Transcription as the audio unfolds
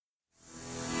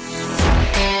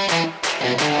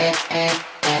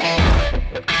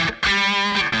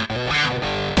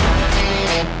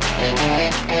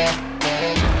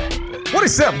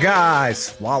What's up, guys?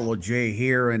 Swallow J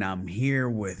here, and I'm here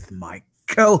with my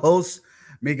co-host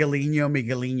Miguelino.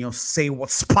 Miguelino, say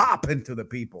what's popping to the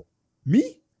people.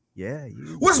 Me? Yeah,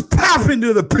 you. What's popping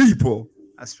to the people?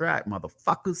 That's right,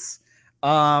 motherfuckers.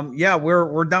 Yeah,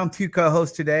 we're down two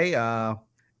co-hosts today.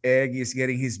 Egg is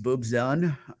getting his boobs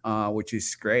done, which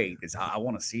is great. I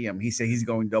want to see him. He said he's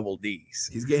going double D's.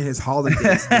 He's getting his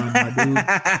holidays done, my dude.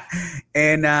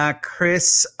 And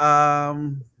Chris,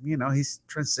 he's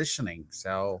transitioning.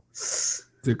 So,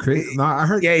 Dude, Chris, no, I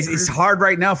heard. Yeah, it's hard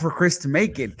right now for Chris to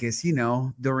make it because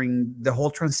during the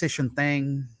whole transition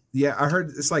thing. Yeah, I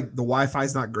heard it's like the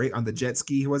Wi-Fi's not great on the jet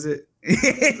ski. Was it?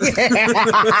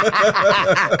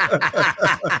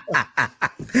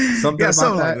 something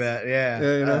like that.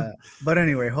 Yeah. But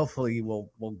anyway, hopefully we'll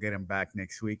get him back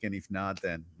next week, and if not,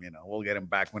 then we'll get him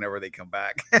back whenever they come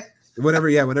back. whenever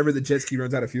the jet ski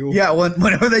runs out of fuel. Yeah,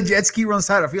 whenever the jet ski runs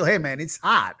out of fuel. Hey man, it's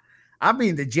hot. I'll be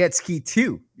in the jet ski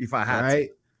too if I had to.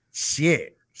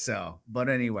 Shit. So, but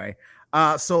anyway,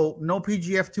 so no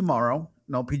PGF tomorrow.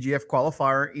 No PGF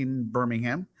qualifier in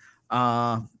Birmingham.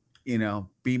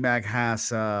 BMAG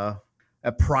has a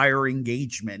prior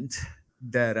engagement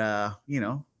that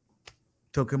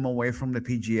took him away from the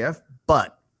PGF,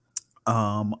 but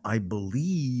I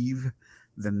believe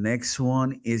the next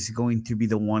one is going to be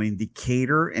the one in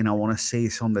Decatur, and I want to say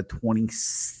it's on the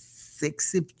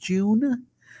 26th of June.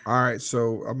 All right,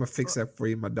 so I'm gonna fix that for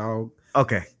you, my dog.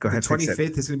 Okay, go ahead. The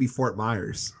 25th is gonna be Fort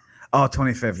Myers. Oh,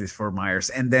 25th is Fort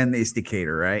Myers, and then it's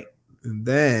Decatur, right? And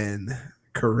then,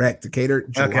 correct, Decatur,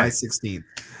 July 16th.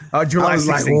 Oh, July 16th.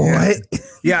 Like, what?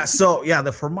 Yeah, so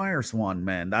the Fort Myers one,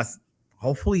 man. That's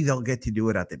hopefully they'll get to do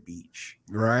it at the beach,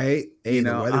 right? Hey,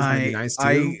 the weather's gonna be nice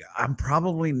too. I'm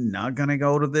probably not gonna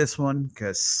go to this one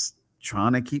because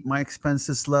trying to keep my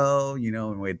expenses low.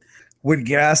 With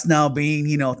gas now being,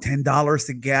 $10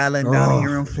 a gallon down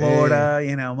here in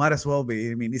Florida, might as well be.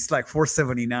 I mean, it's like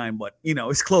 $4.79, but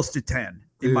it's close to 10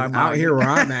 in my mind. Out here where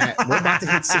I'm at, we're about to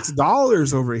hit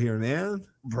 $6 over here, man.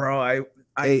 Bro,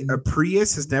 a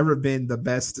Prius has never been the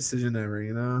best decision ever,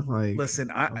 Listen,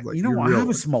 I have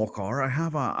a small car. I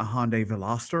have a Hyundai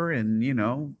Veloster,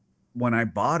 and when I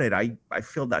bought it, I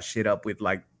filled that shit up with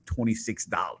like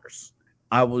 $26.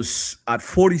 I was at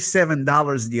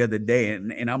 $47 the other day,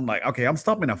 and I'm like, okay, I'm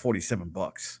stopping at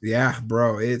 $47. Yeah,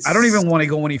 bro. I don't even want to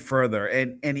go any further.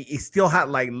 And it still had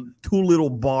like two little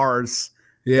bars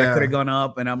that could have gone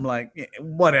up, and I'm like,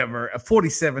 whatever.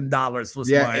 $47 was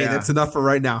Hey, that's enough for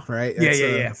right now, right?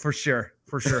 Yeah, for sure.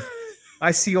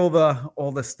 I see all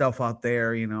the stuff out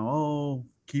there,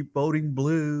 keep voting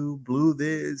blue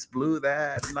this, blue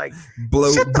that. Like,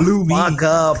 blue fuck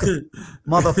up,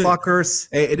 motherfuckers.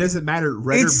 Hey, it doesn't matter,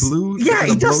 red or blue.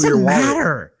 Yeah, it doesn't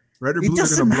matter. Red or blue are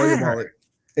gonna blow your wallet.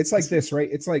 It's like this, right?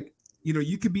 It's like,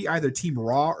 you could be either Team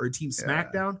Raw or Team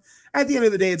SmackDown. At the end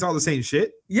of the day, it's all the same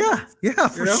shit. Yeah,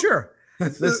 for sure.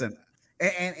 Listen,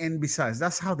 and besides,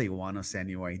 that's how they want us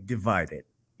anyway, divided.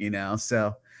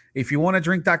 So if you want to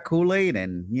drink that Kool-Aid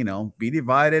and be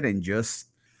divided and just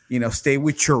stay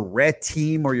with your red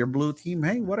team or your blue team.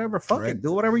 Hey, whatever, fuck it.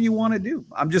 Do whatever you want to do.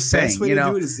 I'm just saying. The best way to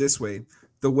do it is this way.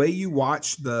 The way you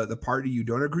watch the party you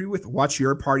don't agree with, watch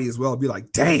your party as well. Be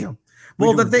like, damn.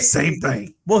 Well, the same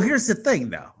thing. Well, here's the thing,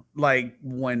 though. Like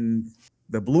when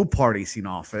the blue party's in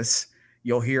office,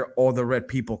 you'll hear all the red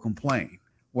people complain.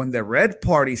 When the red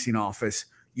party's in office,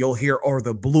 you'll hear all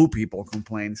the blue people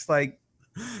complain. It's like,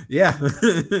 yeah,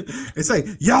 it's like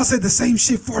y'all said the same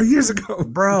shit 4 years ago,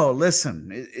 bro. Listen,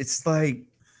 it's like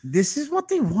this is what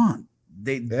they want.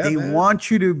 They want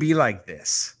you to be like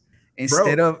this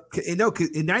instead of and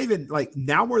not even like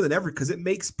now more than ever because it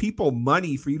makes people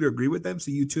money for you to agree with them,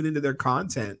 so you tune into their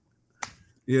content.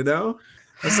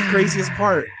 That's the craziest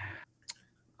part.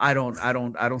 I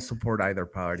don't support either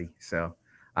party, so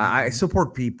I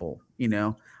support people.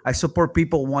 I support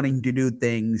people wanting to do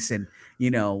things and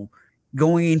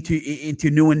going into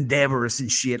new endeavors and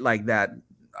shit like that.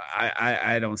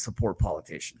 I don't support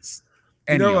politicians.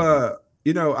 And I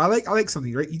like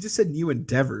something, right? You just said new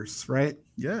endeavors, right?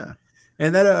 Yeah.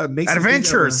 And that makes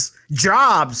adventures,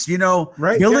 jobs,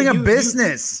 right? Building a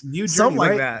business, new journey, something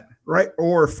like right? that. Right.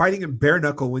 Or fighting in bare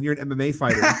knuckle when you're an MMA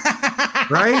fighter.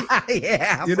 Right?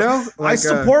 Yeah. Like, I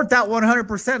support that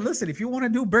 100%. Listen, if you want to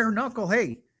do bare knuckle,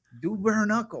 hey, do bare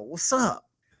knuckle. What's up?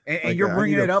 And you're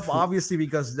bringing it up, obviously,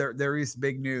 because there is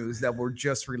big news that were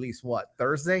just released,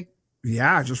 Thursday?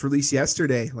 Yeah, just released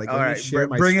yesterday. Like, all right,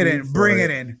 bring it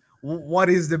in. What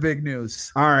is the big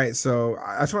news? All right, so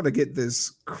I just want to get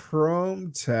this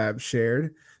Chrome tab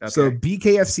shared. Okay. So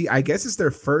BKFC, I guess it's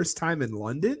their first time in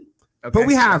London. Okay, but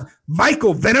we have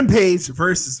Michael Venom Page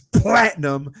versus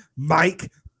Platinum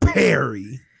Mike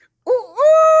Perry.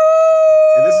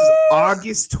 And this is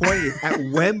August 20th at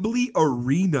Wembley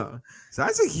Arena. So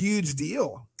that's a huge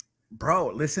deal.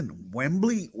 Bro, listen,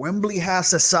 Wembley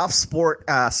has a soft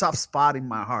spot in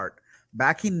my heart.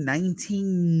 Back in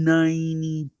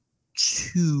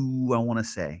 1992, I want to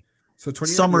say. So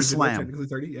 20 SummerSlam. Technically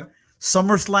 30, yeah.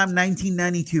 SummerSlam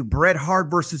 1992, Bret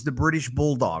Hart versus the British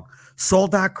Bulldog.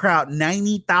 Sold out crowd,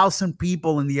 90,000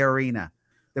 people in the arena.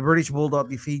 The British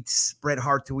Bulldog defeats Bret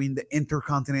Hart to win the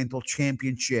Intercontinental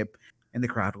Championship, and the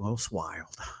crowd goes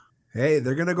wild. Hey,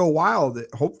 they're going to go wild,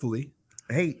 hopefully.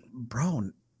 Hey, bro,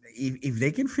 if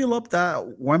they can fill up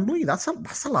that Wembley, that's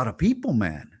a lot of people,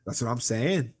 man. That's what I'm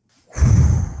saying.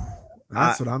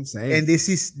 That's what I'm saying. And this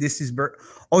is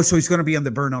so it's going to be on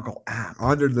the Bare Knuckle app.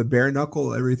 Under the Bare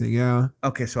Knuckle, everything, yeah.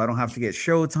 Okay, so I don't have to get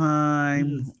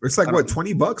Showtime. It's like what,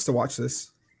 $20 to watch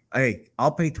this? Hey,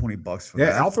 I'll pay $20 for that.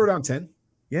 Yeah, I'll throw down 10.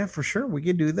 Yeah, for sure. We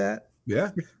can do that.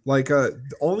 Yeah. Like the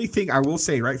only thing I will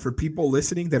say, right, for people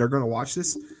listening that are going to watch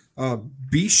this,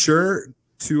 be sure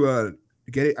to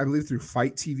get it, I believe, through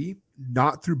Fight TV,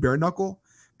 not through Bare Knuckle,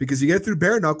 because you get it through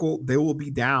Bare Knuckle, they will be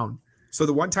down. So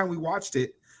the one time we watched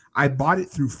it, I bought it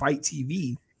through Fight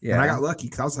TV, and I got lucky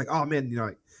because I was like, oh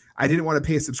man, I didn't want to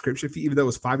pay a subscription fee, even though it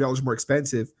was $5 more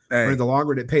expensive. Hey. But in the long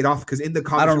run, it paid off because in the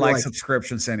comments, I don't like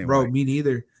subscriptions anyway. Bro, me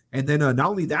neither. And then not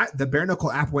only that, the Bare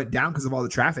Knuckle app went down because of all the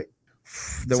traffic.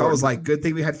 So I was like, good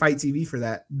thing we had Fight TV for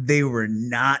that. They were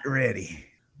not ready.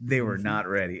 They were not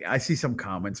ready. I see some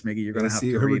comments, Miggy. You're going to have to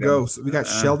read Here we go. So we got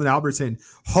Sheldon Albertson.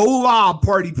 Hola,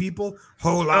 party people.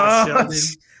 Hola, Sheldon.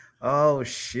 Oh,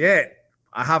 shit.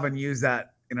 I haven't used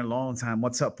that in a long time.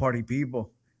 What's up, party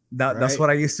people? That's what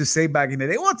I used to say back in the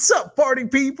day. What's up, party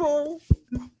people?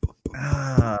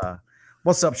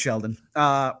 What's up, Sheldon?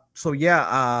 So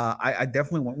yeah, I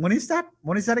definitely want. When is that?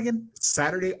 When is that again?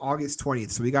 Saturday, August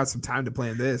 20th. So we got some time to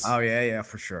plan this. Oh yeah,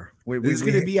 for sure. It's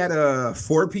going to be at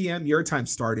 4 p.m. your time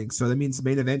starting. So that means the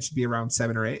main event should be around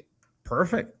 7 or 8.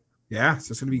 Perfect. Yeah,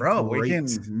 so it's going to be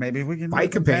great. Maybe we can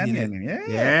Fight Companion.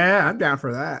 Yeah, I'm down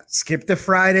for that. Skip the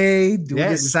Friday, do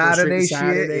the Saturday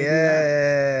shit.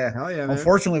 Yeah. Hell yeah, man.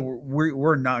 Unfortunately,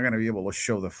 we're not going to be able to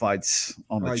show the fights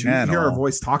on the channel. You can hear our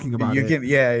voice talking about it. You can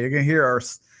hear our,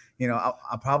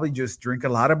 I'll probably just drink a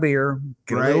lot of beer,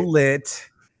 get a little lit,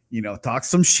 talk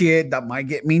some shit that might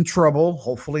get me in trouble.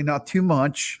 Hopefully not too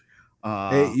much.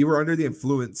 Hey, you were under the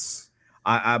influence.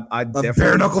 I definitely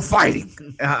bare knuckle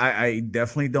fighting. I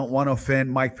definitely don't want to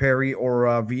offend Mike Perry or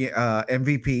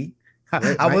MVP.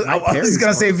 Right, I was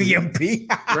gonna say VMP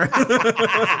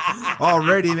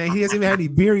already, man. He hasn't even had any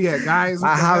beer yet, guys.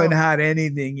 I haven't had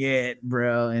anything yet,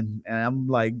 bro, and I'm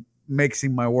like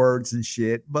mixing my words and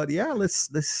shit. But yeah, let's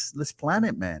plan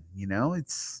it, man.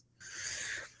 It's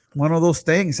one of those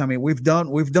things. I mean, we've done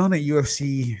a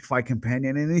UFC Fight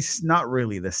Companion, and it's not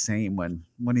really the same when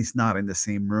he's not in the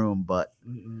same room. But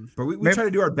we try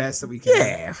to do our best that we can.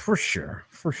 Yeah, for sure.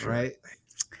 Right.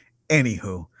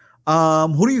 Anywho,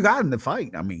 who do you got in the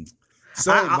fight? I mean,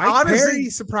 so Mike Perry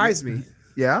surprised me.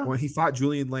 Yeah, when he fought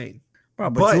Julian Lane.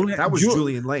 But that was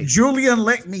Julian Lane. Julian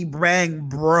Lane,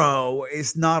 bro,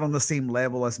 is not on the same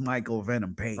level as Michael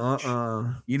Venom Page.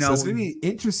 So it's gonna be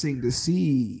interesting to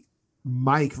see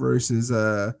Mike versus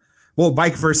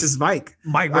Mike versus Mike.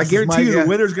 I guarantee you the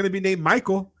winner's gonna be named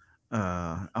Michael.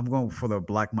 I'm going for the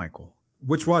Black Michael.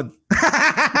 Which one?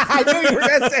 I knew you were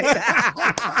gonna say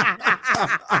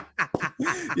that.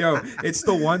 Yo, it's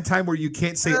the one time where you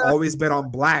can't say always bet on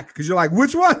black because you're like,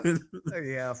 which one?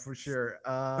 Yeah, for sure.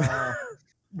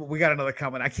 We got another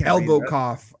comment. I can't elbow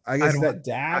cough. I guess that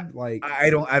dab.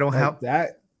 I don't have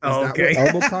that. Okay.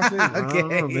 That what elbow cough is?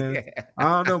 Okay. I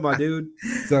don't know, my dude.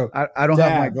 So I don't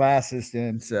have my glasses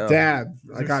then. So dab.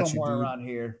 I got you, dude. Around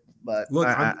here. But look,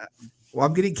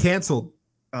 I'm getting canceled.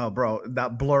 Oh, bro,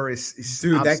 that blur is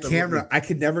dude. That camera, I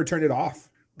could never turn it off.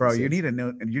 Bro, you need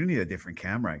a different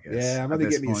camera, I guess. Yeah, I'm gonna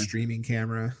get me a streaming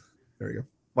camera. There we go.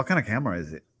 What kind of camera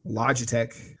is it?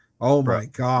 Logitech. Oh my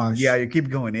gosh. Yeah, you keep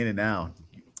going in and out.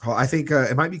 Oh, I think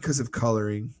it might be because of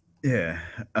coloring. Yeah.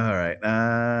 All right.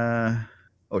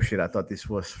 Oh shit! I thought this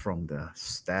was from the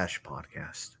Stash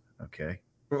podcast. Okay.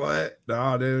 What?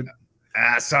 No, dude.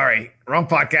 Sorry, wrong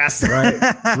podcast. Right,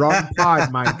 wrong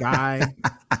pod, my guy.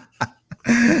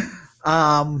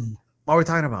 What are we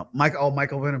talking about? Michael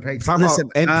Venom Page.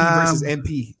 Listen, MP versus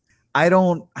MP. I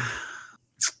don't.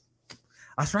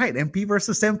 That's right, MP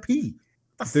versus MP.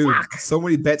 Dude, so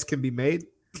many bets can be made.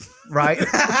 Right.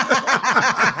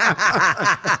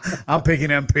 I'm picking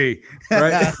MP.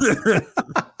 Right.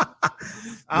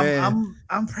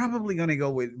 I'm probably gonna go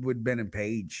with Ben and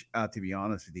Page. To be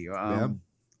honest with you,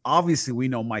 obviously we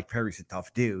know Mike Perry's a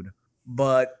tough dude.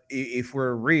 But if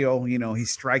we're real,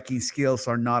 his striking skills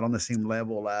are not on the same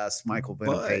level as Michael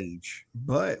Venom Page.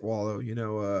 But Wallow,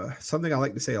 something I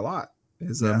like to say a lot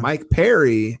is Yeah. Mike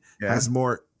Perry has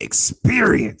more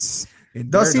experience.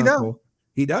 Does he though?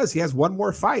 He does. He has one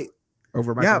more fight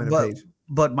over Michael Venom Page.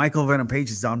 But Michael Venom Page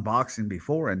has done boxing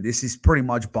before, and this is pretty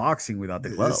much boxing without the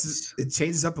gloves. It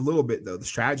changes up a little bit though. The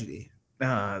strategy.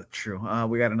 True.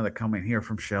 We got another comment here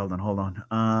from Sheldon. Hold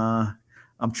on.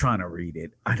 I'm trying to read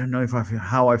it. I don't know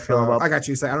how I feel about. I got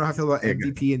you. So I don't know how I feel about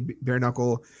MVP and bare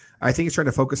knuckle. I think it's trying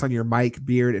to focus on your mic,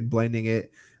 beard, and blending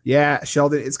it. Yeah,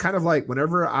 Sheldon. It's kind of like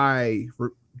whenever I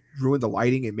ruin the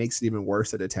lighting, it makes it even worse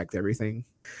to detect everything.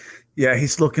 Yeah,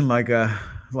 he's looking like a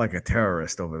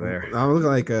terrorist over there. I'm looking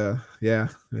like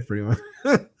pretty much.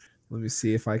 Let me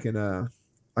see if I can.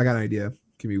 I got an idea.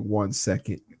 Give me 1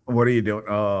 second. What are you doing?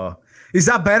 Is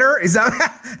that better?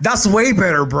 That's way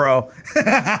better, bro? How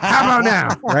about now?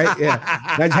 Right? Yeah.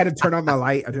 I just had to turn on my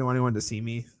light. I didn't want anyone to see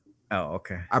me. Oh,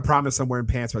 okay. I promised I'm wearing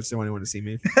pants, but I just didn't want anyone to see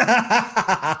me.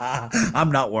 I'm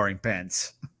not wearing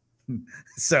pants.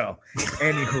 So,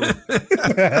 anywho.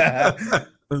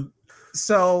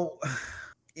 So,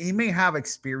 he may have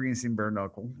experience in bare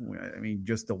knuckle. I mean,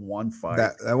 just the one fight.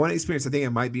 That one experience, I think it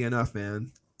might be enough,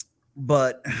 man.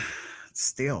 But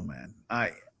still, man,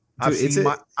 I've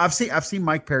seen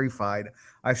Mike Perry fight.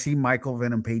 I've seen Michael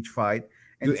Venom Page fight.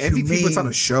 And MVP puts on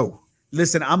a show.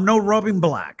 Listen, I'm no Robin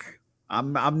Black.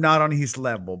 I'm not on his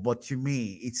level, but to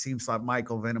me, it seems like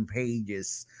Michael Venom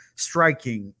Page's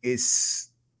striking is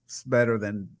better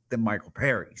than Michael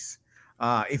Perry's.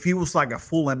 If he was like a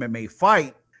full MMA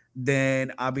fight,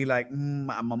 then I'd be like, I'm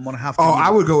gonna have to. I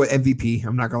would go with MVP.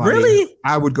 I'm not gonna lie. Really?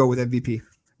 I would go with MVP.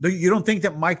 You don't think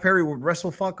that Mike Perry would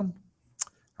wrestle fuck him?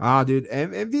 Dude,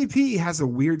 MVP has a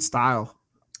weird style.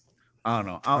 I don't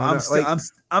know.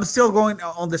 I'm still going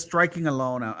on the striking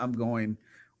alone. I'm going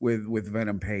with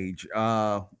Venom Page.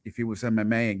 If he was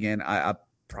MMA again, I'd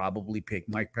probably pick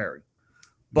Mike Perry.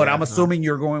 But I'm assuming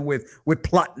you're going with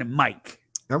Platinum Mike.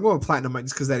 I'm going with Platinum Mike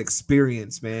just because that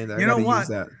experience, man. You know what?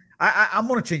 I'm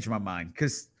going to change my mind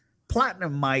because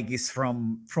Platinum Mike is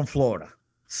from Florida.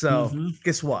 So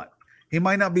guess what? He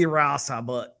might not be Rasa,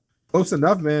 but close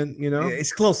enough, man.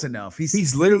 It's close enough.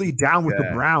 He's literally down with the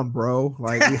Brown, bro.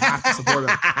 Like we have to support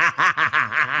him.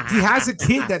 He has a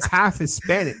kid that's half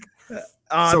Hispanic.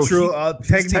 So true.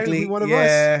 Technically, one of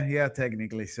us. Yeah,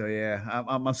 technically. So yeah,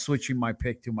 I'm switching my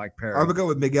pick to Mike Perry. I'm gonna go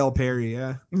with Miguel Perry.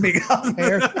 Yeah, Miguel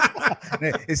Perry.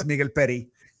 It's Miguel Perry.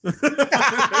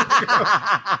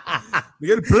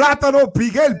 Miguel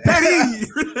Perry.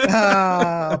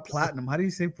 Platinum. How do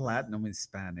you say platinum in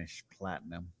Spanish?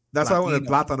 Platinum. That's why I wanted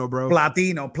Platano, bro.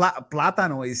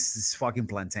 Platano is fucking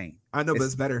plantain. I know, but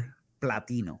it's better.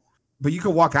 Platino. But you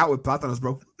can walk out with Platanos,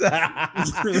 bro.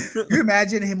 You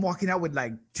imagine him walking out with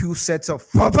like 2 sets of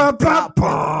Platanos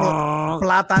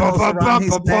around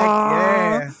his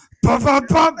neck.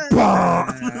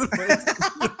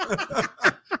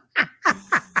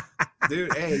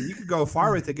 Dude, hey, you could go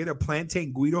far with it. Get a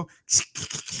plantain guido.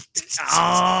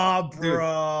 Oh, bro. Dude,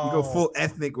 you go full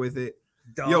ethnic with it.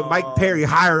 Dog. Yo, Mike Perry,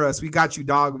 hire us. We got you,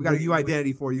 dog. We got a new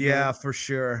identity for you. Yeah, man. For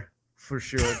sure.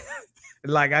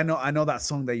 Like I know that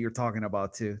song that you're talking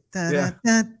about too. Yeah.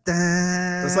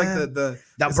 It's like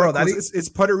it's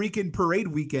Puerto Rican parade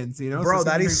weekends, Bro, so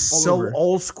that is so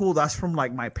old school. That's from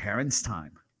like my parents'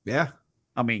 time. Yeah.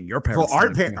 I mean, your parents.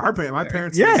 Well, my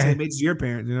parents are the same age as your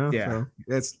parents, Yeah. So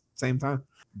it's same time.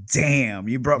 Damn,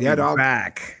 you brought me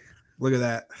back. Look at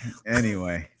that.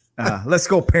 Anyway, let's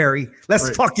go, Perry.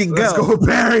 Let's fucking go. Let's go,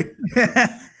 Perry.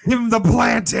 Give him the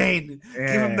plantain.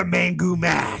 Yeah. Give him the mango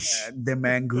mash. The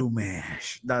mango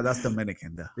mash. That's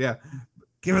Dominican, though. Yeah.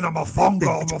 Give him the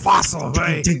mofongo, mofaso.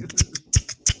 Right?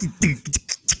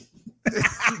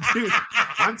 Dude,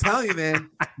 I'm telling you, man.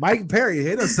 Mike Perry,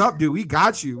 hit us up, dude. We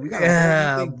got you. We got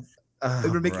everything. We're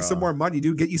gonna make you some more money,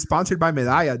 dude. Get you sponsored by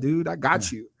Medalla, dude. I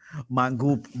got you.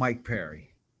 Mango Mike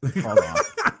Perry. Hold on.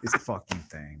 This fucking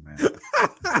thing, man.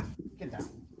 Get down.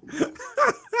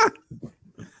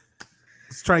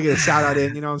 Just trying to get a shout out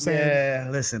in, you know what I'm saying? Yeah,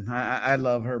 listen, I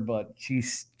love her, but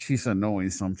she's annoying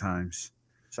sometimes.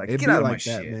 It's like, It'd get be out like of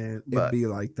my that, shit. man. But, It'd be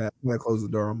like that. I'm gonna close the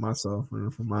door on myself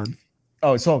for mine.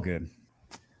 Oh, it's all good.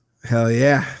 Hell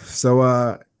yeah. So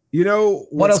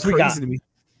what else we got? To me?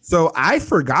 So I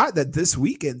forgot that this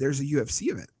weekend there's a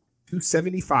UFC event.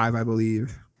 275, I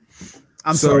believe.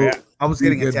 I'm sorry. I was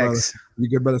getting a text. Brother. You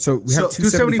good, brother? So we have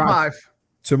 275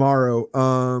 tomorrow.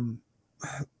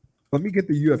 Let me get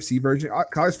the UFC version. I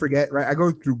always forget, right? I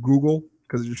go through Google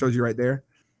because it shows you right there.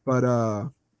 But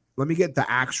let me get the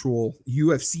actual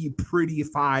UFC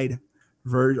prettified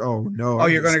version. Oh no! Oh,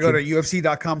 you're gonna go to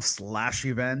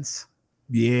UFC.com/events.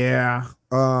 Yeah.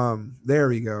 There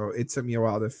we go. It took me a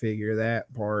while to figure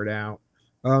that part out.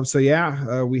 So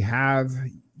yeah, we have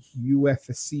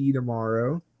UFC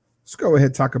tomorrow. Let's go ahead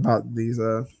and talk about these.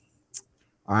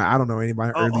 I don't know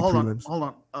anybody Oh, early prelims. hold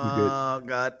on. You good?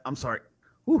 God, I'm sorry.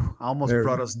 Whew, I almost There.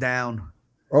 brought us down.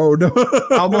 Oh no!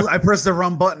 I pressed the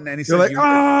wrong button, and he You're said, like,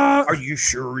 ah! "Are you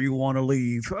sure you want to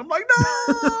leave?" I'm like,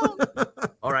 "No."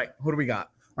 All right, who do we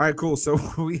got? All right, cool. So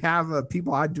we have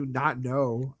people I do not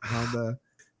know on the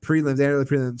prelims, the early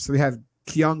prelims. So we have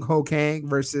Kyung Ho Kang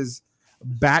versus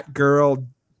Batgirl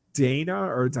Dana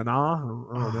or Dana. I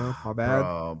don't know. My bad.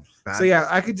 Bro, So yeah,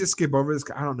 I could just skip over this.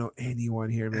 I don't know anyone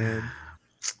here, man.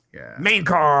 Yeah. Main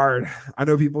card. I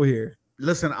know people here.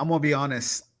 Listen, I'm gonna be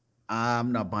honest.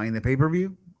 I'm not buying the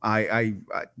pay-per-view. I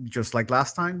just like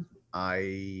last time.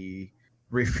 I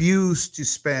refuse to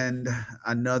spend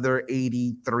another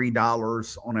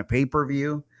 $83 on a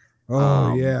pay-per-view.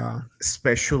 Oh yeah.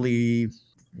 Especially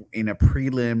in a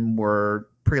prelims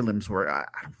where I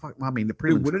don't fuck. I mean, the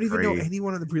prelims. Dude, we don't even know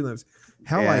anyone on the prelims.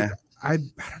 Hell, Yeah. I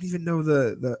don't even know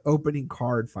the opening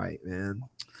card fight, man.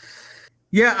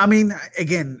 Yeah, I mean,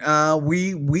 again,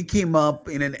 we came up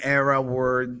in an era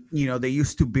where they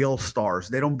used to build stars.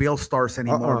 They don't build stars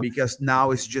anymore because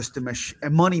now it's just a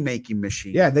money making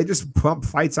machine. Yeah, they just pump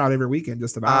fights out every weekend,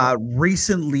 just about.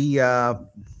 Recently,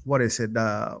 what is it?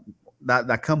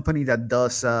 That company that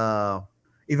does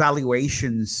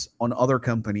evaluations on other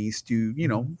companies to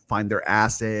find their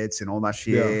assets and all that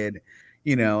shit. Yeah.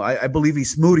 I believe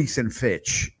it's Moody's and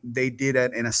Fitch. They did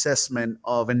an assessment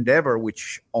of Endeavor,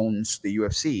 which owns the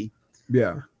UFC.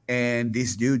 Yeah. And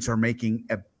these dudes are making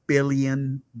 $1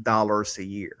 billion a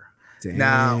year. Damn.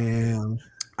 Now,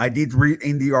 I did read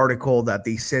in the article that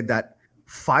they said that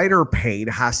fighter paid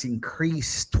has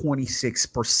increased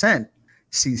 26%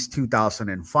 since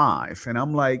 2005. And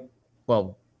I'm like,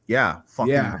 well, yeah,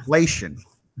 fucking inflation.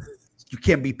 You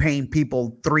can't be paying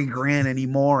people $3,000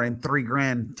 anymore and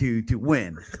 $3,000 to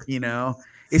win.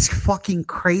 It's fucking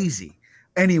crazy.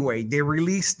 Anyway, they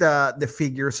released the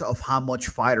figures of how much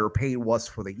fighter pay was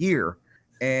for the year,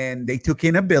 and they took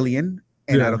in $1 billion,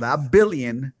 and out of that $1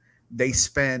 billion, they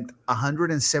spent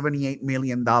 $178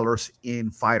 million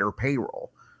in fighter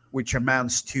payroll, which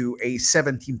amounts to a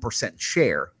 17%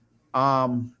 share.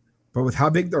 But with how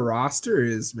big the roster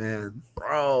is, man,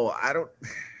 bro,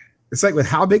 it's like with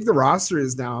how big the roster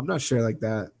is now, I'm not sure like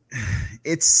that.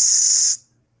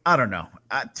 I don't know.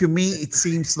 To me, it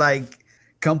seems like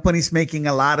companies making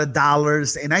a lot of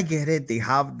dollars, and I get it. They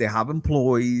have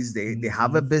employees, they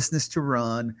have a business to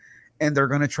run, and they're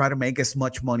going to try to make as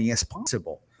much money as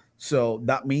possible. So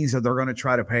that means that they're going to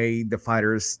try to pay the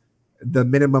fighters the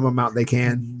minimum amount they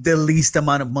can, the least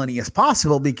amount of money as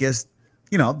possible, because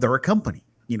they're a company.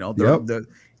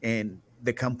 And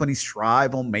the companies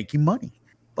thrive on making money.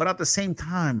 But at the same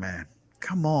time, man,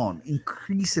 come on,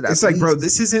 increase it. It's like, bro,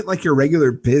 this isn't like your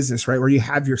regular business, right? Where you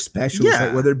have your specialties,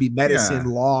 right? Whether it be medicine,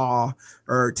 law,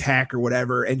 or tech, or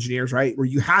whatever, engineers, right? Where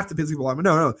you have to pay people.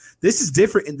 No. This is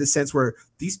different in the sense where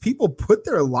these people put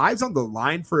their lives on the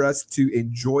line for us to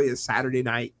enjoy a Saturday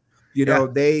night.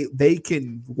 They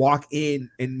can walk in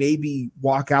and maybe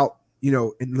walk out,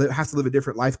 and have to live a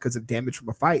different life because of damage from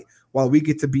a fight, while we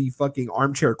get to be fucking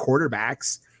armchair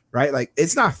quarterbacks. Right, like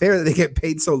it's not fair that they get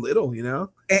paid so little,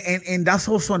 And that's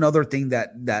also another thing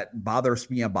that bothers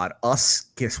me about us,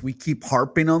 because we keep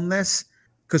harping on this,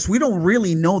 because we don't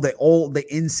really know all the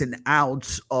ins and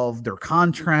outs of their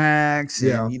contracts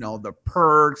and the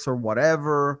perks or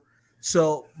whatever.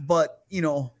 So, but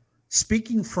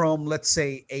speaking from, let's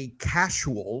say, a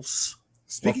casual's.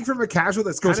 Speaking from a casual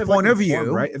that's kind of point like of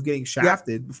view, right, of getting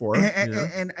shafted before,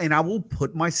 and I will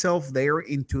put myself there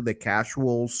into the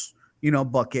casuals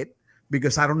bucket,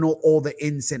 because I don't know all the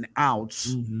ins and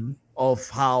outs of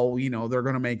how, they're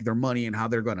going to make their money and how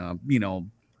they're going to,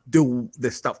 do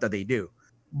the stuff that they do.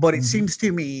 But it seems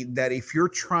to me that if you're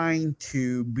trying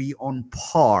to be on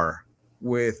par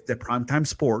with the primetime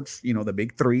sports, the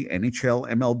big three, NHL,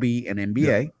 MLB, and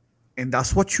NBA, and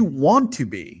that's what you want to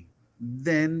be,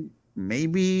 then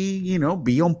maybe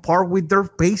be on par with their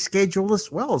pay schedule as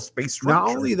well, space structure. Not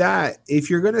only that, if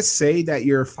you're going to say that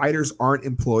your fighters aren't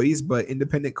employees but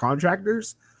independent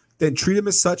contractors, then treat them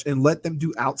as such and let them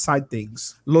do outside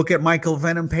things. Look at Michael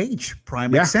Venom Page,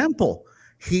 prime example.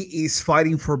 He is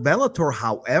fighting for Bellator.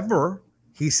 However,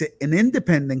 he's an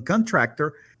independent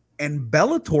contractor, and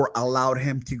Bellator allowed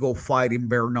him to go fight in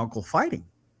bare knuckle fighting.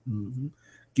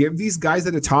 Give these guys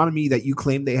that autonomy that you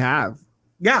claim they have.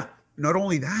 Yeah. Not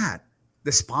only that,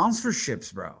 the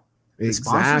sponsorships, bro. The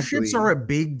Exactly. sponsorships are a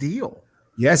big deal.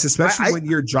 Yes, especially when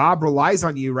your job relies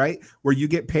on you, right? Where you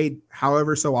get paid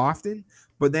however so often.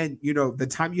 but then the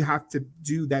time you have to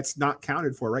do that's not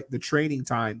counted for, right? The training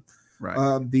time,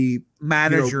 right? The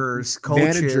managers,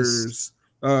 coaches,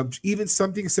 even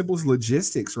something as simple as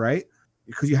logistics, right?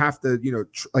 Because you have to,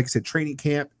 like I said, training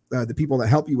camp, the people that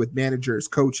help you with managers,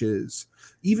 coaches,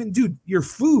 even dude, your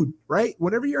food, right?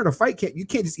 Whenever you're in a fight camp, you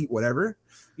can't just eat whatever.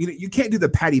 You can't do the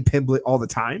Patty Pimblett all the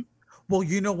time. Well,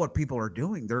 you know what people are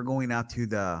doing? They're going out to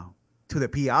the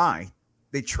PI.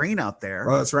 They train out there.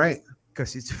 Oh, that's right.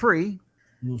 Because it's free.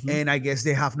 Mm-hmm. And I guess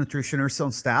they have nutritionists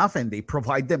on staff and they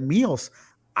provide them meals.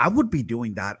 I would be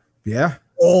doing that. Yeah.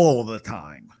 All the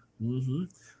time. Mm-hmm.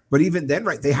 But even then,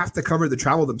 right, they have to cover the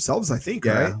travel themselves, I think,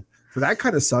 right? So that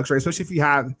kind of sucks, right? Especially if you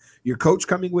have your coach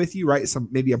coming with you, right?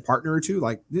 Maybe a partner or two.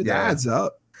 Like, dude, that adds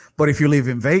up. But if you live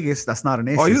in Vegas, that's not an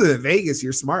issue. Oh, you live in Vegas,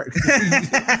 you're smart.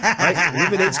 Right?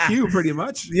 Live in HQ pretty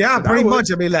much. Yeah, pretty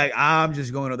much. I mean, like, I'm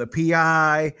just going to the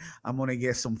PI. I'm going to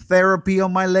get some therapy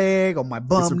on my leg, on my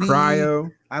bum. Get some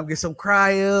cryo. I'm get some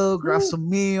cryo, grab some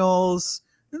meals,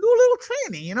 and do a little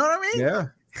training. You know what I mean? Yeah.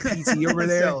 PT over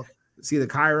there. See the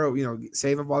Cairo,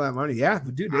 save up all that money. Yeah,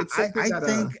 but dude, it's I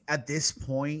think at this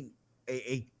point,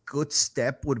 a good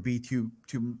step would be to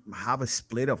have a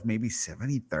split of maybe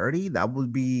 70-30. That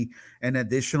would be an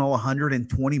additional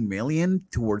 120 million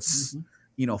towards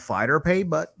fighter pay,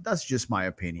 but that's just my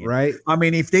opinion. Right. I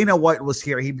mean, if Dana White was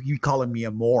here, he'd be calling me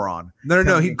a moron.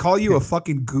 No, he'd call you a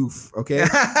fucking goof, okay?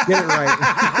 Get it right.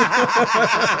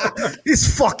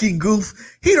 He's fucking goof.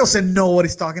 He doesn't know what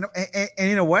he's talking about. And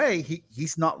in a way,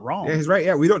 he's not wrong. Yeah, he's right.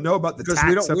 Yeah, we don't know about the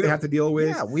tax stuff we have to deal with.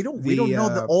 Yeah, we don't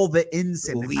know all the ins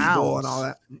and outs and all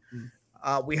that.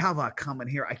 We have a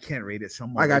comment here. I can't read it.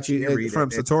 I got you.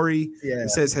 From Satori. It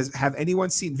says, have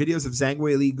anyone seen videos of Zhang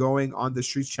Weili going on the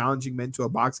streets challenging men to a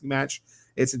boxing match?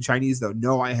 It's in Chinese, though.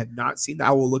 No, I have not seen that.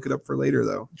 I will look it up for later,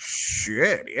 though.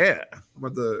 Shit, yeah.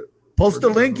 Post the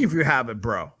link if you have it,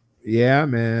 bro. Yeah,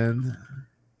 man.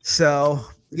 So,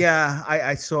 yeah,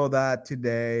 I saw that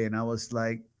today, and I was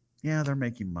like, yeah, they're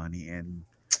making money. And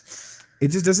it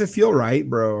just doesn't feel right,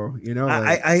 bro.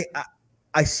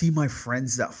 I see my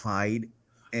friends that fight,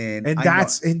 and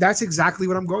that's exactly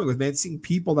what I'm going with, man. Seeing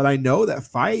people that I know that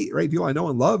fight, right? People I know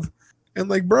and love, and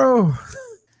like, bro,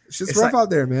 it's just rough out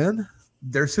there, man.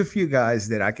 There's a few guys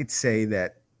that I could say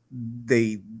that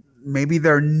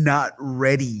they're not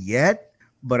ready yet,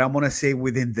 but I'm gonna say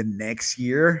within the next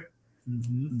year,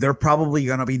 they're probably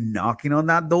gonna be knocking on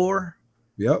that door.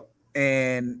 Yep.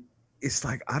 And it's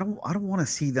like I don't want to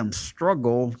see them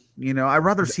struggle. I'd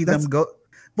rather see them go.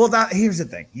 Well, here's the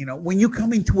thing. When you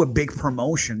come into a big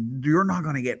promotion, you're not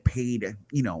going to get paid, a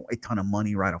ton of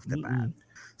money right off the bat.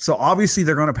 So obviously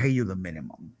they're going to pay you the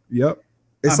minimum. Yep.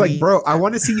 It's bro, I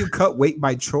want to see you cut weight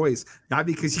by choice, not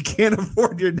because you can't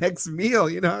afford your next meal.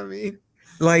 You know what I mean?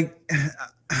 Like,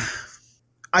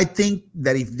 I think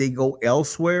that if they go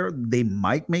elsewhere, they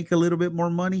might make a little bit more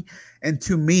money. And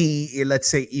to me, let's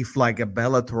say if like a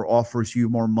Bellator offers you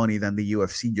more money than the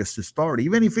UFC just to start,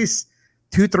 even if it's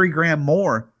 $2-3 grand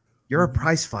more, you're a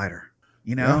prize fighter.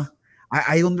 Yeah.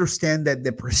 I understand that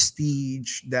the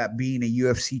prestige that being a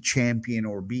UFC champion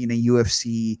or being a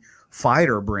UFC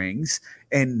fighter brings,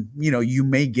 and you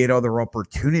may get other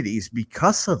opportunities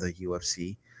because of the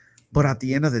UFC, but at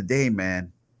the end of the day,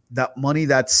 man, that money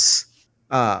that's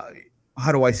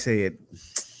how do I say it?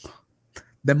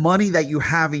 The money that you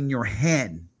have in your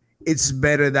hand, it's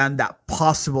better than that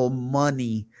possible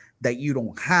money that you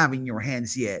don't have in your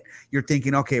hands yet. You're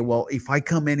thinking, okay, well, if I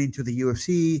come into the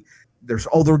UFC, there's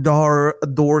other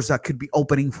doors that could be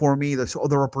opening for me. There's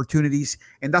other opportunities.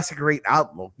 And that's a great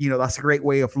outlook. That's a great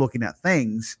way of looking at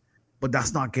things, but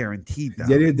that's not guaranteed. Though.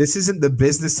 Yeah, dude, this isn't the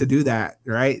business to do that,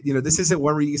 right? This isn't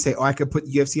one where you say, oh, I could put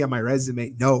UFC on my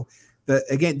resume. No,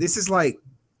 this is like,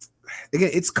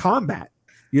 it's combat.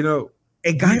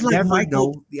 A guy like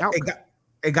Michael,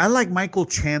 a guy like Michael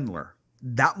Chandler,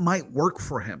 that might work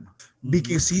for him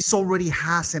because he's already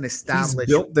has an established.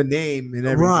 He's built the name and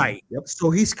everything. Right. Yep. So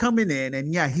he's coming in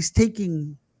and he's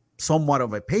taking somewhat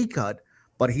of a pay cut,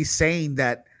 but he's saying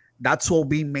that that's all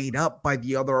being made up by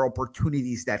the other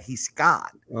opportunities that he's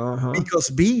got because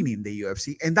being in the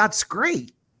UFC, and that's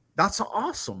great. That's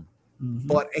awesome.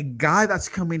 But a guy that's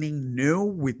coming in new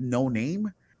with no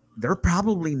name, they're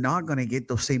probably not going to get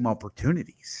those same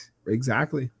opportunities.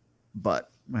 Exactly. But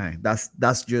man,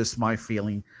 that's just my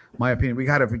feeling, my opinion. We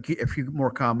got a few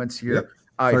more comments here. Yep.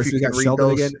 First, we got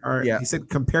Sheldon again. All right. He said,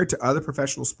 compared to other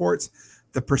professional sports,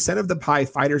 the percent of the pie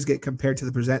fighters get compared to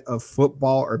the percent of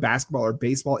football or basketball or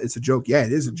baseball, it's a joke. Yeah,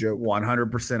 it is a joke.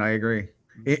 100%. I agree.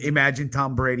 Imagine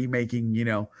Tom Brady making,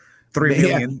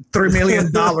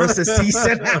 $3 a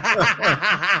season.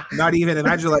 Not even.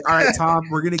 Imagine like, all right, Tom,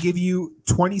 we're gonna give you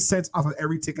 20 cents off of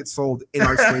every ticket sold in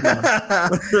our stadium.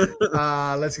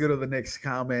 Let's go to the next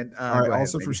comment. All right.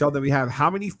 Also from Sheldon, we have how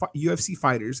many UFC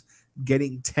fighters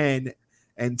getting 10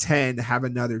 and 10 have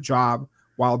another job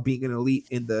while being an elite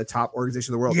in the top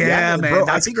organization of the world? Yeah, man, bro,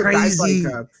 that's I think crazy.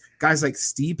 Guys like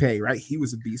Stipe, right? He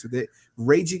was a beast with it.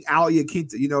 Raging Al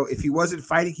Iaquinta, you know, if he wasn't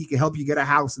fighting, he could help you get a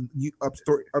house in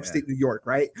upstate New York,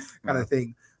 right? Kind of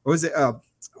thing. What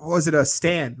was it? A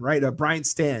Stan, right? A Brian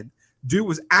Stan. Dude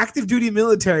was active duty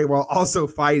military while also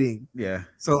fighting. Yeah.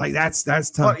 So like that's tough.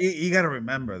 Well, you got to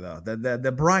remember though that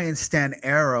the Brian Stan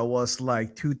era was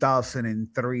like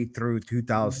 2003 through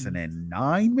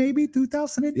 2009, maybe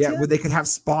 2010. Yeah, where they could have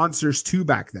sponsors too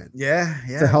back then. Yeah,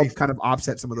 to help kind of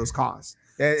offset some of those costs.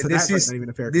 So this is not even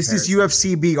a fair. This comparison. is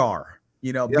UFC BR.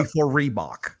 You know, before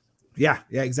Reebok. Yeah,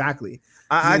 exactly.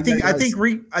 I think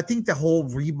the whole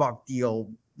Reebok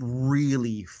deal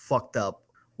really fucked up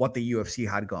what the UFC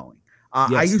had going.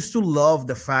 I used to love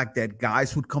the fact that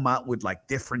guys would come out with like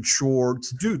different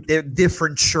shorts,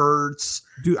 different shirts.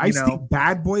 Dude, I think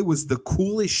Bad Boy was the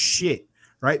coolest shit,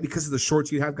 right? Because of the shorts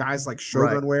you have guys like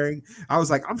Shogun wearing. I was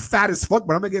like, I'm fat as fuck,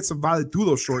 but I'm gonna get some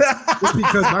Valetudo shorts just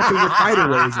because my favorite fighter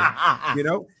wears them. You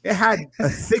know, it had a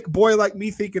thick boy like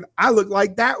me thinking I look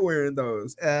like that wearing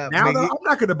those. Now though, I'm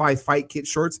not gonna buy Fight Kit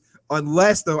shorts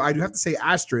unless though I do have to say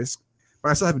asterisk,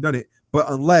 but I still haven't done it. But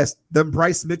unless them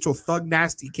Bryce Mitchell Thug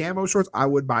Nasty camo shorts, I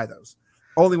would buy those.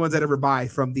 Only ones I'd ever buy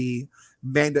from the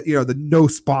the no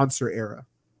sponsor era.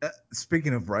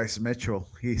 Speaking of Bryce Mitchell,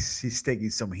 he's taking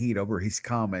some heat over his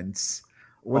comments.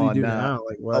 What do you do now?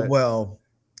 Like what? Well,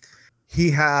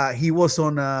 he was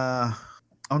on the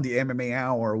MMA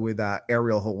Hour with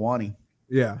Ariel Helwani.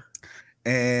 Yeah,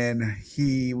 and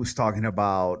he was talking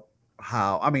about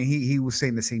how he was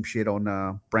saying the same shit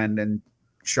on Brandon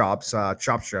Chop's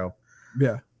Chop Show.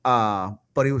 Yeah.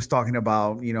 But he was talking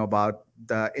about about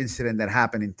the incident that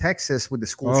happened in Texas with the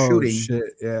school shooting.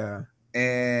 Shit, yeah.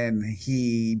 And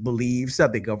he believes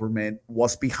that the government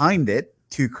was behind it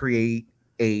to create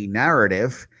a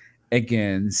narrative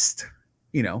against,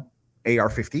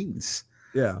 AR-15s.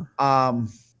 Yeah.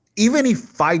 Even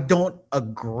if I don't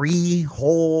agree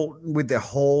with the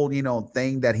whole,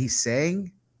 thing that he's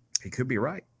saying, he could be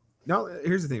right. No,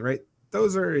 here's the thing, right?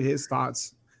 Those are his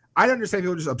thoughts. I understand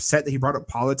people are just upset that he brought up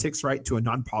politics, right, to a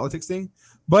non-politics thing.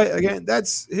 But again,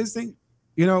 that's his thing.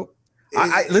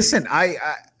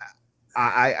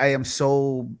 I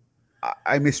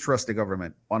mistrust the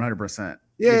government 100%.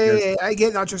 Yeah, I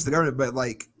get not trust the government, but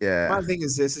my thing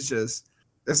is this: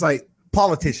 it's like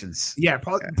politicians. Yeah,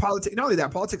 politics. Not only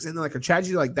that, politics and like a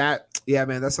tragedy like that. Yeah,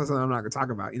 man, that's something I'm not gonna talk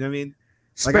about. You know what I mean?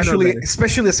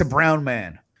 Especially as a brown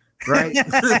man, right?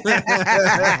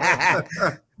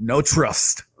 No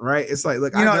trust, right? It's like,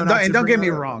 look, don't get me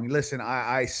wrong. Listen,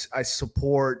 I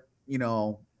support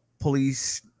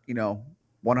police,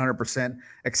 100%.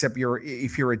 Except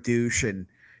if you're a douche and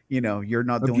you're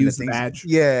not doing the things. Badge.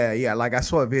 Yeah. Like I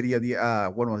saw a video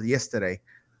one was yesterday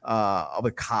of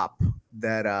a cop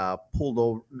that pulled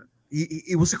over.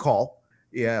 It was a call.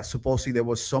 Yeah, supposedly there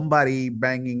was somebody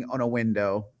banging on a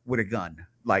window with a gun,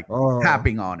 like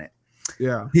tapping on it.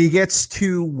 Yeah. He gets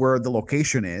to where the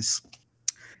location is,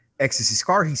 exits his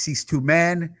car. He sees two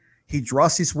men. He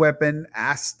draws his weapon,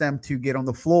 asks them to get on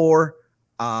the floor.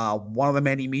 One of the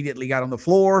men immediately got on the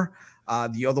floor.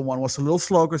 The other one was a little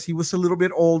slow because he was a little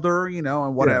bit older,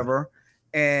 and whatever.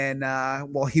 Yeah.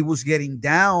 And while he was getting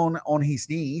down on his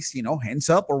knees, hands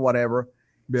up or whatever,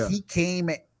 he came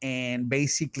and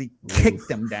basically kicked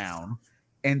him down.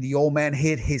 And the old man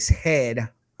hit his head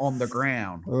on the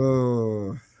ground.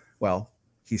 Oh. Well,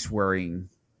 he's wearing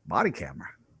body camera.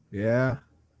 Yeah.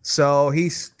 So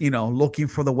he's, looking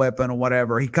for the weapon or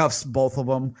whatever. He cuffs both of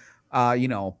them.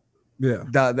 Yeah.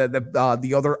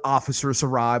 The other officers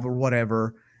arrive or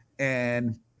whatever,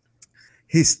 and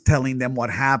he's telling them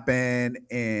what happened.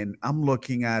 And I'm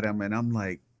looking at him and I'm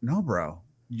like, no, bro,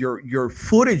 your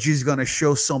footage is gonna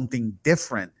show something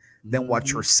different than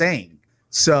what you're saying.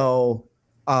 So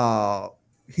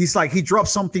he's like, he dropped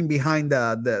something behind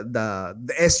the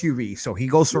SUV. So he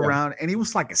goes around and it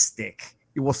was like a stick.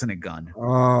 It wasn't a gun.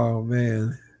 Oh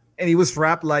man. And he was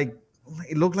wrapped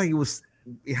it looked like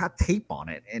it had tape on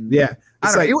it. And yeah,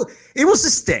 it was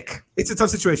a stick. It's a tough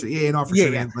situation. Yeah, for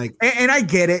sure. And I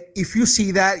get it. If you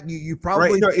see that, you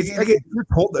probably if you're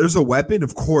told there's a weapon,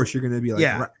 of course you're gonna be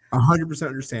like, 100%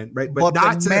 understand, right? But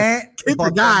not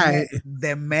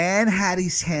the man had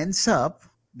his hands up,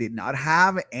 did not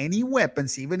have any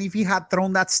weapons, even if he had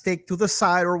thrown that stick to the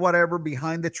side or whatever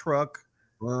behind the truck.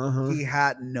 He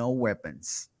had no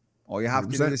weapons All you have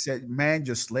to do is say, man,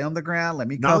 just lay on the ground. Let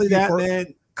me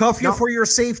cuff you for your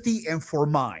safety and for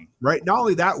mine. Right. Not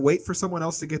only that, wait for someone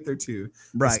else to get there too.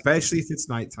 Right. Especially if it's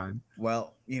nighttime.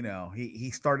 Well, he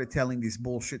started telling this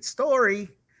bullshit story.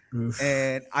 Oof.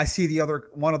 And I see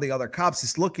one of the other cops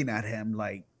is looking at him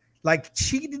like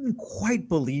she didn't quite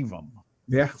believe him.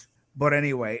 Yeah. But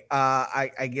anyway,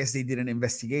 I guess they did an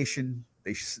investigation.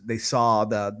 They saw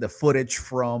the footage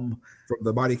from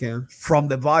the body cam. From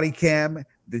the body cam.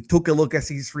 They took a look at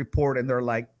his report and they're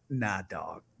like, nah,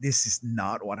 dog, this is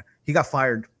not what he got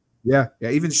fired. Yeah.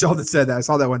 Even Sheldon said that. I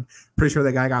saw that one. Pretty sure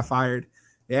that guy got fired.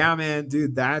 Yeah, man,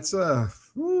 dude, that's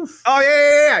oof. Oh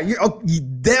yeah. You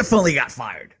definitely got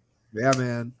fired. Yeah,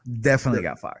 man, definitely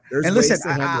got fired. And listen,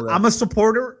 I'm a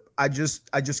supporter. I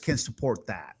just can't support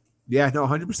that. Yeah, no,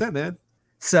 100%, man.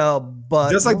 So,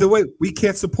 but just like the way we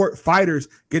can't support fighters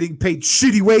getting paid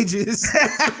shitty wages.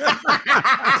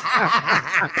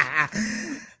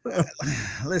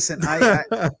 Listen,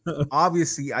 I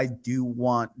obviously I do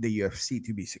want the UFC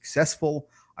to be successful.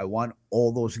 I want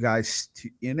all those guys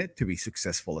in it to be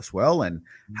successful as well and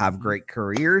have great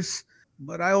careers.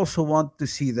 But I also want to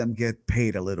see them get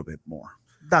paid a little bit more.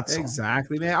 That's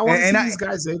exactly, man. I want to see these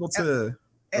guys able to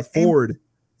afford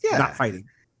not fighting.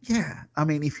 Yeah, I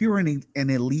mean, if you're an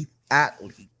elite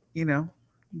athlete,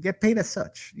 get paid as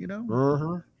such.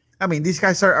 I mean, these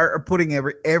guys are putting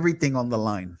everything on the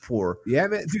line for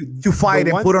man, dude, to fight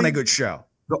and put on a good show.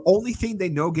 The only thing they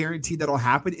know guaranteed that'll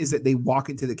happen is that they walk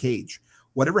into the cage.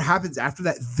 Whatever happens after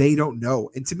that, they don't know.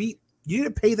 And to me, you need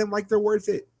to pay them like they're worth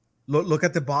it. Look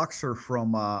at the boxer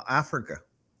from Africa.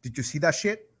 Did you see that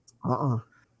shit?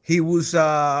 He was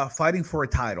fighting for a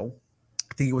title.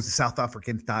 I think it was the South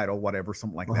African title, whatever,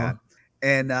 something like that.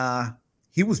 And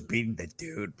he was beating the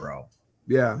dude, bro.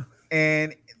 Yeah.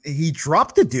 And he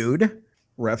dropped the dude.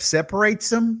 Ref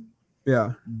separates him.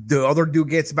 Yeah. The other dude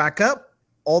gets back up.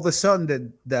 All of a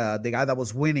sudden, the guy that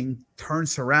was winning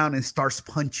turns around and starts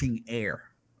punching air.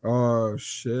 Oh,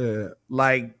 shit.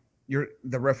 Like,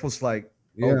 the ref was like,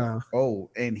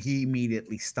 and he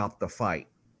immediately stopped the fight.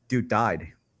 Dude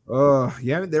died.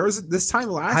 Yeah, there was this time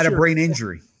last year. Had a brain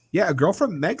injury. Yeah, a girl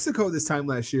from Mexico this time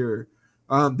last year.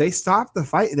 They stopped the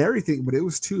fight and everything, but it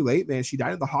was too late, man. She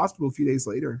died in the hospital a few days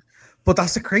later. But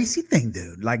that's the crazy thing,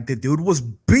 dude. Like, the dude was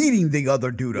beating the other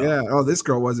dude up. Yeah. Oh, this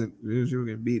girl wasn't. She was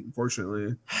getting beat,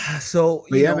 unfortunately. So,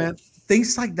 man,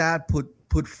 things like that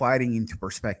put fighting into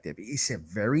perspective. It's a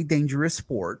very dangerous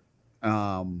sport.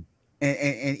 And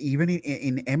even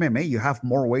in MMA, you have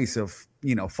more ways of,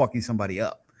 fucking somebody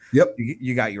up. Yep.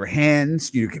 You got your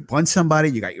hands, you can punch somebody,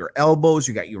 you got your elbows,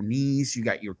 you got your knees, you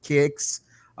got your kicks,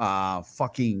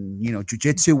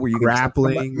 jiu-jitsu where you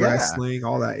grappling, wrestling,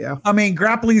 all that. Yeah. I mean,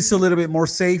 grappling is a little bit more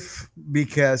safe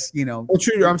because, Well,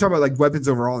 true. I'm talking about like weapons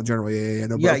overall in general. Yeah.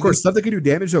 No, but of course, stuff that can do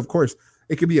damage. Of course,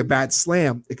 it could be a bad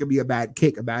slam. It could be a bad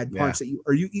kick, a bad punch that you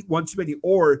eat one too many,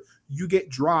 or you get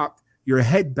dropped. Your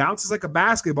head bounces like a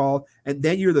basketball, and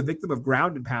then you're the victim of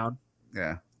ground and pound.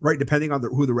 Yeah. Right, depending on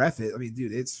who the ref is. I mean,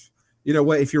 dude, it's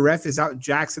what if your ref is out in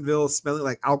Jacksonville smelling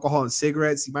like alcohol and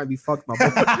cigarettes, you might be fucked, my boy.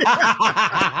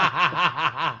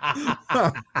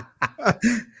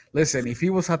 Listen, if he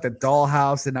was at the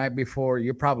dollhouse the night before,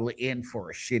 you're probably in for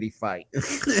a shitty fight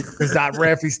because that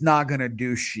ref is not gonna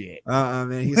do shit.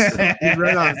 Man, he's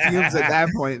running on fumes at that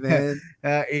point, man.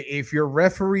 If your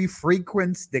referee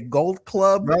frequents the Gold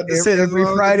Club every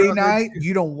Friday night,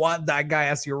 you don't want that guy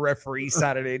as your referee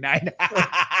Saturday night.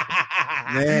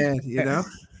 Man,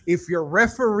 if your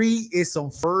referee is on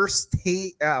first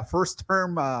name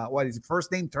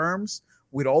terms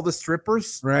with all the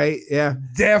strippers, right? Yeah,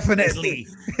 definitely.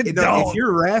 If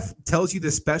your ref tells you the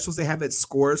specials they have at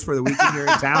Scores for the weekend here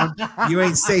in town, you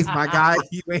ain't safe, my guy.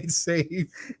 You ain't safe.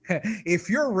 If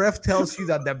your ref tells you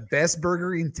that the best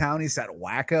burger in town is at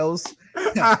Wacko's,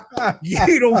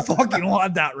 you don't fucking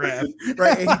want that ref,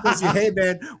 right? And he tells you, "Hey,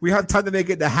 man, we have time to make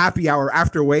it the happy hour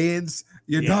after weigh-ins.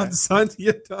 You're done, son.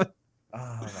 You're done."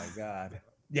 Oh my god.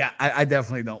 Yeah, I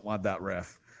definitely don't want that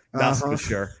ref. That's for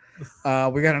sure.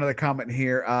 We got another comment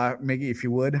here. Miggy, if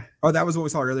you would. Oh, that was what we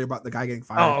saw earlier about the guy getting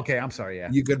fired. Oh, okay. I'm sorry. Yeah.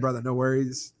 You good, brother? No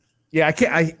worries. Yeah, I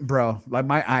can't. Bro, like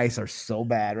my eyes are so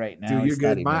bad right now. Dude, you're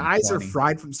good. My eyes are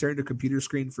fried from staring at a computer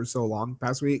screen for so long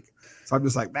past week. So I'm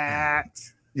just like,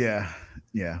 Yeah.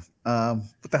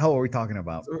 What the hell are we talking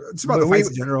about? It's about the fights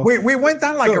in general. We went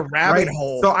down like a rabbit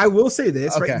hole. So I will say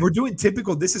this, right? We're doing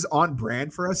typical. This is on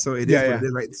brand for us, so it is what it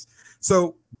is, right?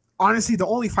 So honestly, the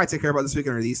only fights I care about this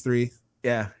weekend are these three.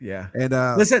 Yeah. And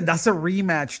listen, that's a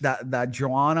rematch that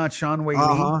Joanna Sean Wei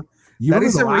Lee. That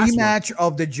is a rematch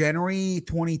of the January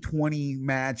 2020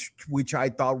 match, which I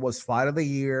thought was fight of the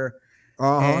year,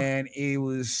 and it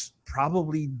was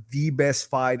probably the best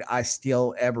fight I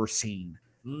still ever seen.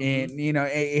 Mhm. And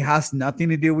it has nothing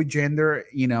to do with gender.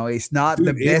 It's not Dude,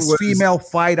 the it best was- female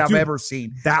fight I've dude, ever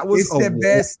seen. That was It's the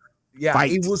best. Yeah,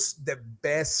 fight. it was the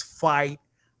best fight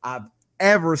I've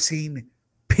ever seen.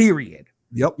 Period.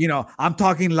 Yep. I'm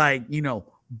talking like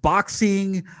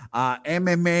boxing,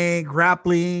 MMA,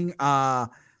 grappling,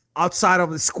 outside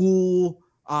of the school,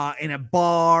 in a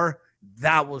bar.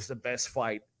 That was the best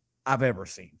fight I've ever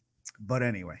seen. But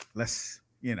anyway, let's.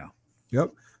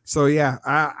 Yep. So yeah,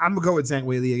 I'm gonna go with Zhang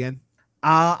Weili again.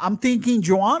 I'm thinking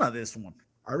Joanna this one.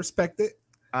 I respect it.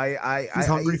 He's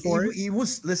hungry for it. He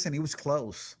was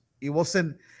close. It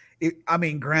wasn't.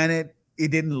 Granted,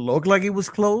 it didn't look like it was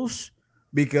close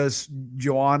because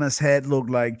Joanna's head looked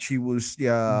like she was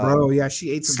Bro, yeah,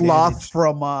 she ate some sloth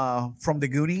damage. from the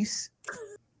Goonies.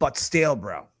 But still,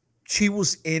 bro, she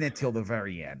was in it till the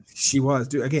very end. She was,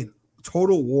 dude. Again,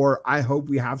 Total War. I hope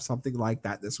we have something like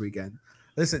that this weekend.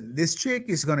 Listen, this chick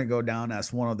is gonna go down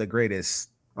as one of the greatest,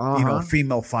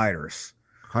 female fighters.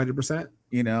 100%.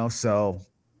 So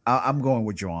I'm going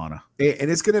with Joanna. And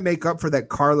it's gonna make up for that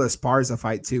Carla Esparza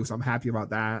fight too. So I'm happy about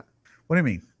that. What do you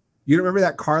mean? You remember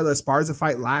that Carla Esparza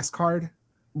fight last card?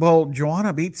 Well,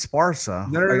 Joanna beat Sparsa.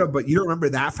 No. But you don't remember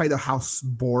that fight? How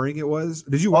boring it was?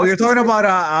 Did you? Oh, watch you're this talking fight?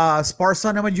 about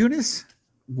Sparsa Namajunas?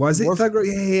 Was it Thug Rose?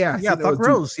 Yeah. Yeah, Thug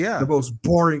Rose. Yeah, the most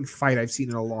boring fight I've seen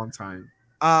in a long time.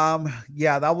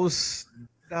 Yeah, that was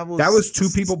two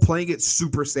people playing it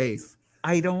super safe.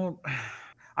 I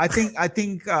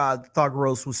think Thug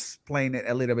Rose was playing it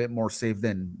a little bit more safe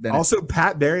than also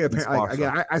Pat Barry. Apparently,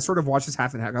 I sort of watched this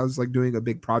half and half. I was like doing a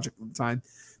big project at the time.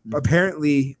 Mm-hmm.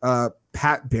 Apparently,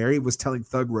 Pat Barry was telling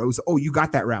Thug Rose, "Oh, you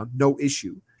got that round, no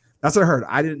issue." That's what I heard.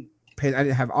 I didn't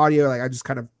have audio. Like I just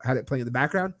kind of had it playing in the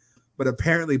background. But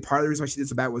apparently, part of the reason why she did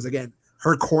so bad was again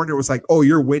her corner was like, "Oh,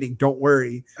 you're winning. Don't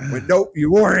worry." When nope,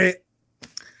 you weren't.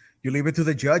 You leave it to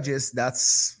the judges.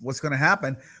 That's what's going to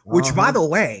happen. Which, by the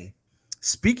way,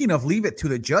 speaking of leave it to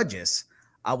the judges,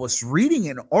 I was reading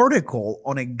an article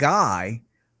on a guy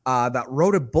that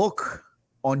wrote a book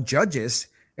on judges,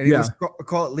 and he was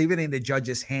called "Leave It in the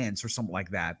Judges' Hands" or something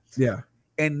like that. Yeah,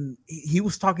 and he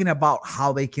was talking about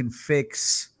how they can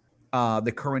fix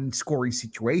the current scoring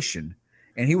situation,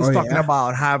 and he was talking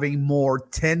about having more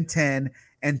 10-10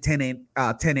 and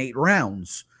 10-8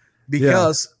 rounds.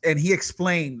 Because and he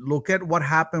explained, look at what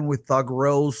happened with Thug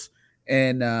Rose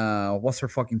and what's her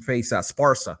fucking face?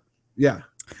 Sparsa. Yeah.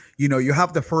 You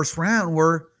have the first round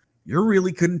where you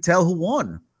really couldn't tell who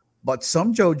won. But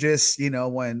some judges,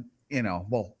 when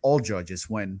all judges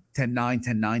went 10-9,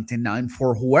 10-9, 10-9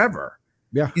 for whoever.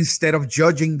 Yeah. Instead of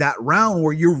judging that round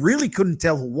where you really couldn't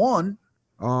tell who won.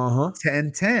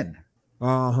 10-10.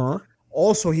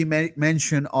 Also, he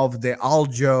mentioned of the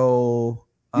Aljo.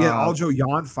 Aljo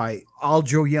Yan fight.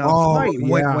 Aljo Yan fight.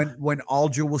 When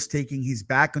Aljo was taking his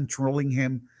back, controlling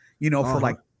him, for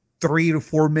like 3 to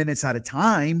 4 minutes at a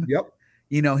time. Yep.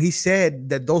 He said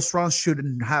that those rounds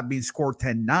shouldn't have been scored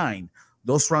 10-9.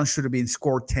 Those rounds should have been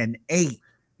scored 10-8.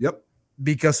 Yep.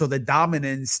 Because of the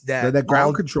dominance that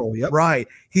ground control. Yep. Right.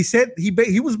 He said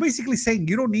he was basically saying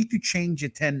you don't need to change a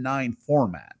 10-9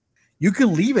 format. You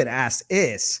can leave it as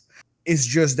is. It's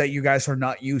just that you guys are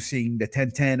not using the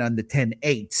 10-10 and the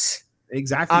 10-8s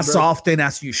exactly as often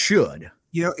as you should.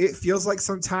 It feels like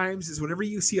sometimes is whenever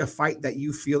you see a fight that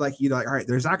you feel like all right,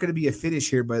 there's not going to be a finish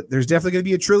here, but there's definitely going to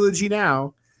be a trilogy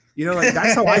now.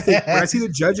 That's how I think. When I see the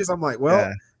judges, I'm like,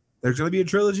 well, there's going to be a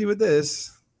trilogy with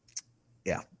this.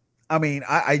 Yeah.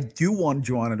 I do want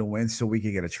Joanna to win so we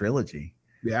can get a trilogy.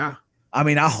 Yeah.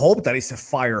 I hope that it's a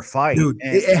fire fight. Dude,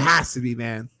 it has to be,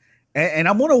 man. And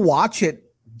I'm going to watch it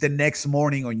the next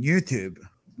morning on YouTube.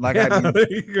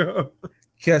 There you go.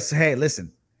 Because, hey,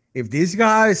 listen, if these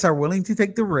guys are willing to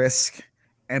take the risk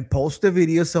and post the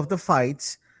videos of the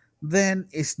fights, then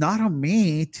it's not on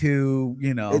me to,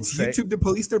 it's YouTube to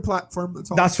police their platform.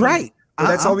 That's right.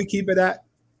 That's all we keep it at.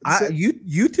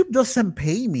 YouTube doesn't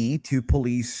pay me to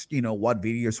police, what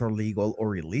videos are legal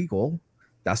or illegal.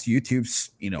 That's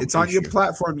YouTube's, it's on your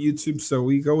platform, YouTube. So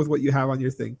we go with what you have on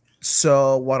your thing.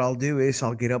 So what I'll do is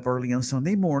I'll get up early on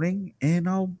Sunday morning and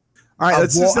All right,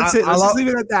 that's it. Let's just leave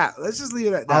it at that. Let's just leave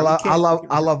it at that.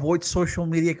 I'll avoid social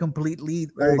media completely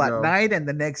all that night and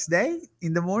the next day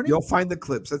in the morning. You'll find the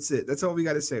clips. That's it. That's all we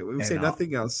got to say. We say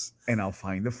nothing else. And I'll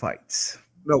find the fights.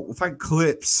 No, we'll find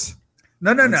clips.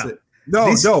 No.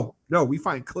 No. We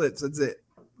find clips. That's it.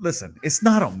 Listen, it's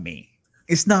not on me.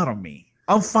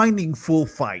 I'm finding full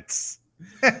fights.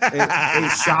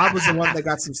 Shab was the one that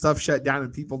got some stuff shut down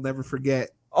and people never forget.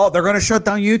 Oh, they're going to shut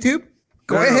down YouTube?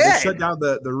 Go They ahead. shut down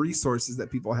the resources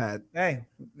that people had. Hey,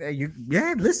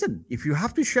 listen, if you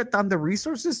have to shut down the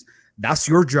resources, that's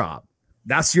your job.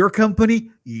 That's your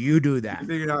company. You do that.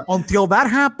 Until that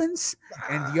happens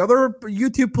and the other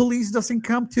YouTube police doesn't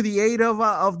come to the aid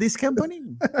of this company,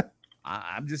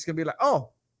 I'm just going to be like, oh,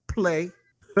 play.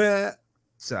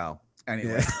 So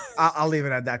anyway, Yeah. I'll leave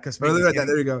it at that because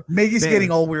there you go. Maggie's Man. getting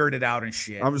all weirded out and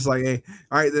shit. I'm just like, hey,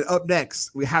 all right. Then up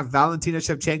next, we have Valentina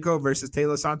Shevchenko versus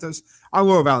Taylor Santos. I'll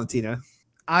go with Valentina.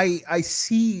 I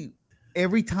see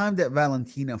every time that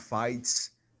Valentina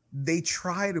fights, they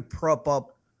try to prop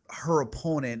up her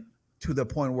opponent to the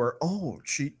point where,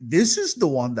 this is the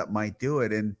one that might do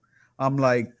it. And I'm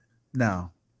like,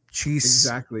 no, she's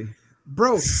Exactly.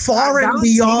 Bro, far and Valentina-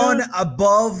 beyond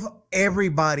above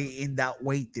everybody in that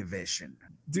weight division.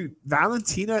 Dude,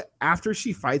 Valentina, after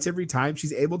she fights every time,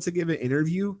 she's able to give an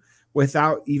interview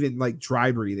without even like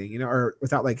dry breathing, or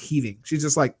without like heaving. She's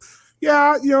just like,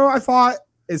 yeah, I fought.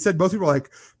 Instead, most people are like,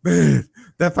 man,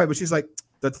 that fight. But she's like,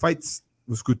 that fight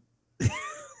was good.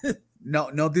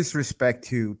 No disrespect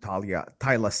to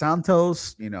Taylor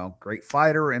Santos, great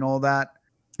fighter and all that.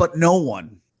 But no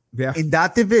one in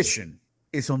that division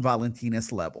is on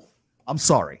Valentina's level. I'm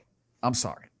sorry.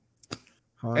 100%.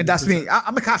 And that's me.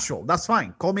 I'm a casual. That's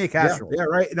fine. Call me a casual. Yeah,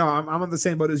 right. No, I'm on the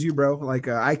same boat as you, bro. Like,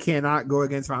 I cannot go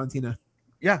against Valentina.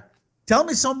 Yeah. Tell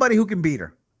me somebody who can beat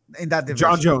her in that division.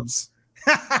 John Jones.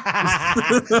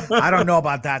 I don't know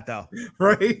about that, though.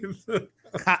 Right?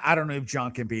 I don't know if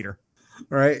John can beat her.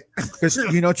 Right? Because,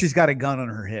 she's got a gun on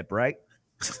her hip, right?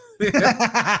 Dude,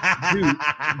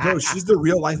 bro, she's the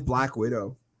real life Black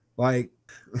Widow. Like,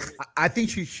 I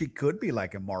think she could be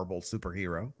like a Marvel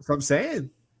superhero. That's what I'm saying.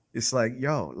 It's like,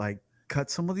 cut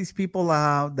some of these people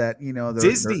out that,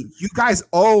 Disney, you guys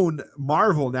own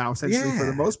Marvel now, essentially, for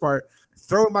the most part.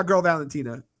 Throw in my girl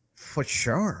Valentina. For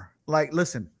sure. Like,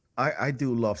 listen, I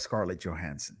do love Scarlett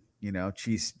Johansson.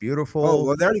 She's beautiful. Oh,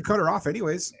 well, they already cut her off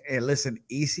anyways. Hey, listen,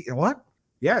 easy. What?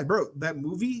 Yeah, bro, that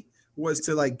movie was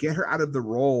to like get her out of the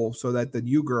role so that the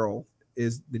new girl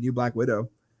is the new Black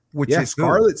Widow. Which is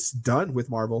Scarlett's done with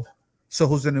Marvel. So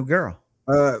who's the new girl?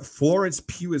 Florence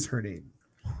Pugh is her name.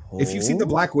 If you've seen the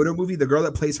Black Widow movie, the girl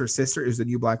that plays her sister is the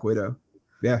new Black Widow.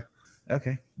 Yeah.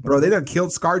 Okay. Bro, they done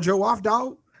killed ScarJo off,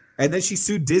 dog. And then she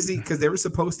sued Disney because they were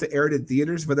supposed to air it in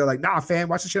theaters, but they're like, nah, fam,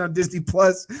 watch the shit on Disney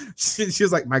Plus. She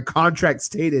was like, my contract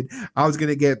stated I was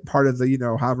gonna get part of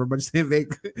the, however much they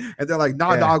make. And they're like,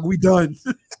 nah, dog, we done.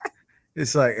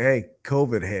 It's like, hey,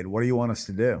 COVID hit. What do you want us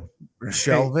to do?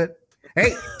 Shelve it?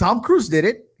 Hey, Tom Cruise did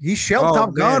it. He shelved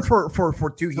Top Gun for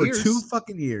 2 years. For 2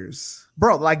 fucking years.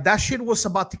 Bro, like that shit was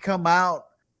about to come out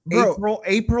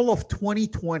April of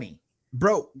 2020.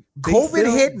 Bro,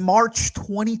 COVID hit March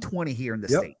 2020 here in the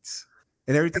States.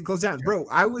 And everything closed down. Bro,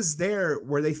 I was there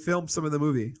where they filmed some of the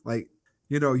movie. Like,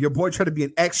 your boy tried to be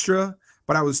an extra,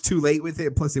 but I was too late with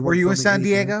it. Plus, were you in San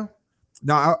Diego?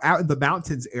 No, out in the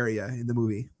mountains area in the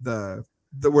movie. The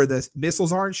where the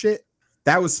missiles are and shit.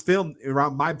 That was filmed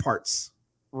around my parts.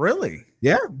 Really?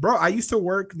 Yeah, bro. I used to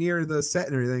work near the set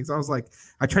and everything. So I was like,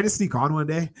 I tried to sneak on one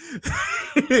day.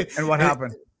 And what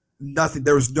happened? Nothing.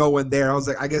 There was no one there. I was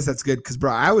like, I guess that's good because,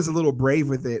 bro, I was a little brave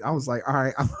with it. I was like, all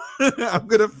right, I'm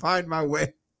gonna find my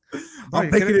way.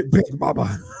 I'm making it big,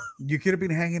 mama. You could have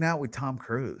been hanging out with Tom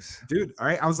Cruise, dude. All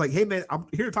right, I was like, hey man, I'm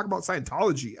here to talk about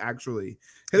Scientology. Actually,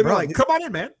 and they were like, come on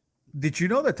in, man. Did you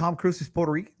know that Tom Cruise is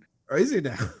Puerto Rican? Or is he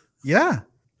now? Yeah,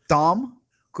 Tom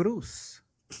Cruise.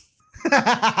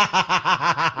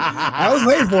 I was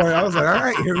waiting for it. I was like, all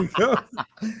right, here we go.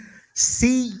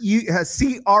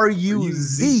 CRUZ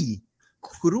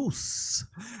Cruz.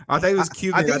 I think it was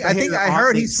Cuban. I think I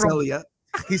heard he's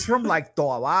from like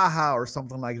Toa Baja or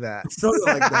something like that. Something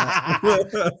like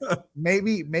that.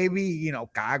 maybe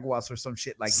Caguas or some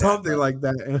shit like something like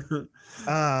that.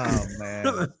 Oh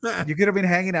man, you could have been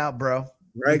hanging out, bro.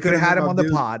 Right? You could have had him on the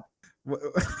pod.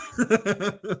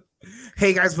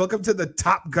 Hey guys, welcome to the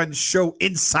Top Gun Show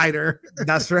Insider.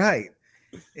 That's right.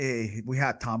 Hey, we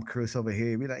had Tom Cruise over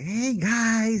here. Be like, hey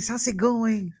guys, how's it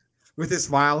going? With his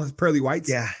smile, his pearly whites.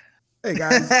 Yeah. Hey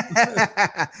guys.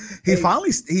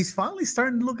 He's finally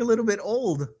starting to look a little bit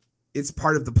old. It's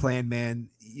part of the plan, man.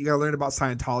 You gotta learn about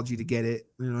Scientology to get it.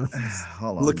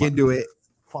 Hold on, look into it.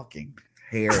 Fucking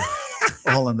hair.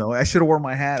 Hold on though. I should have worn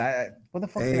my hat. What the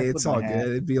fuck? Hey, it's all good.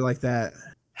 It'd be like that.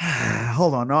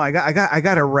 Hold on. No, I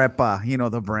got to rep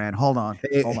the brand. Hold on.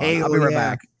 Hold on. I'll be right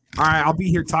back. All right, I'll be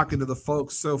here talking to the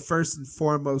folks. So first and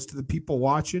foremost, to the people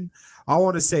watching, I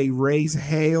want to say raise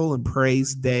hail and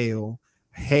praise Dale.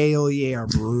 Hail yeah,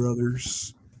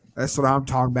 brothers. That's what I'm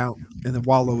talking about. And the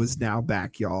Wallow is now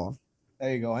back, y'all.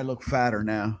 There you go. I look fatter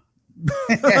now.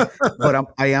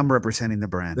 But I am representing the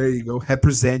brand. There you go.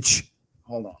 Represent.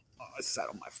 Hold on. Oh, I sat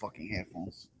on my fucking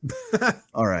headphones.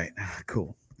 All right.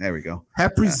 Cool. There we go.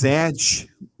 Represent.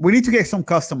 We need to get some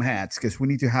custom hats because we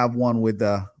need to have one with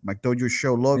the McDojo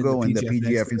Show logo and the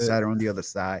PGF Insider on the other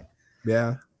side.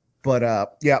 Yeah. But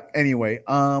yeah. Anyway,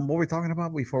 what were we talking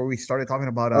about before we started talking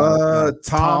about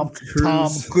Tom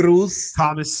Cruise,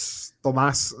 Tomas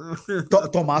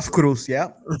Tomas Cruz?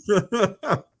 Yeah.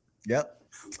 Yep.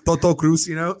 Toto Cruz,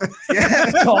 you know. Yeah.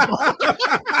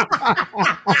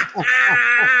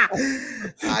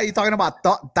 You talking about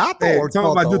Tato or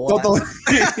Toto? About Toto.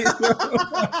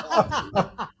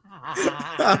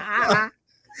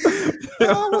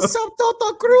 What's up,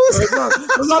 Toto Cruz?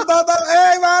 What's up, Toto?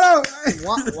 Hey, mano.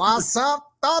 What's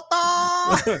up,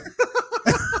 Toto?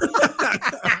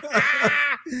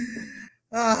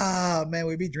 Man,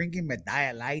 we be drinking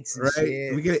Medalla lights and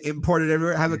shit. We get it imported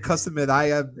everywhere. Have a custom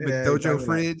Medalla McDojo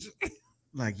fridge.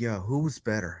 Like, yo, who's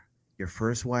better? Your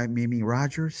first wife, Mimi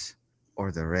Rogers,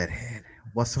 or the redhead?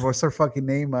 What's her fucking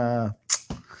name?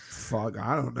 Fuck,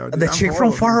 I don't know. The chick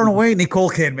from Far and Away, Nicole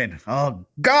Kidman. Oh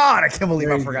God, I can't believe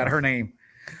I forgot her name.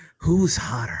 Who's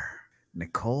hotter,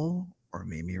 Nicole or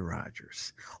Mimi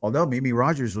Rogers? Although Mimi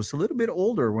Rogers was a little bit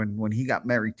older when he got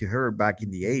married to her back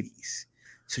in the 80s.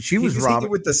 So she was Robin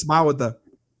with the smile with the.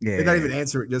 Yeah. They not even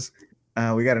answer it. Just.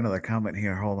 We got another comment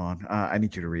here. Hold on. I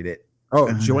need you to read it.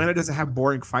 Oh, Joanna doesn't have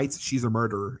boring fights. She's a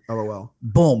murderer. LOL.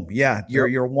 Boom. Yeah, you're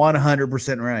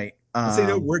 100% right. Say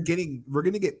no. We're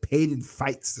gonna get paid in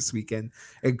fights this weekend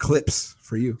and clips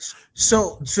for you.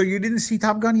 So you didn't see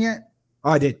Top Gun yet?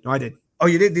 Oh, I did. No, I did. Oh,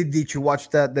 you did. Did you watch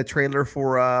the trailer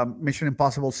for Mission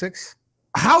Impossible 6?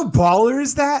 How baller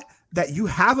is that? That you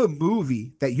have a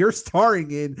movie that you're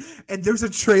starring in, and there's a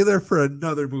trailer for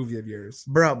another movie of yours,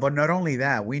 bro. But not only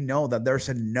that, we know that there's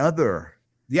another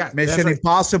Mission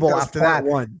Impossible after that,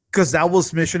 because that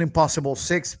was Mission Impossible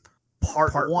 6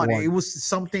 part 1. It was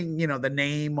something, the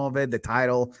name of it, the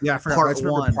title. Yeah, I forgot.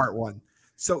 Part 1.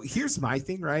 So here's my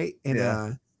thing, right?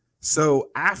 And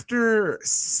so after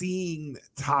seeing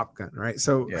Top Gun, right?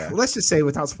 So let's just say,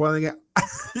 without spoiling it,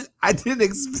 I didn't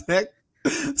expect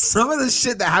some of the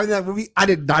shit that happened in that movie. I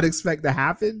did not expect to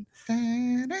happen.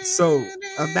 So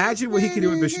imagine what he can do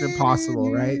with Mission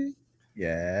Impossible, right?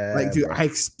 Yeah. Like, dude, I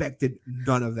expected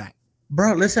none of that.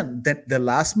 Bro, listen, the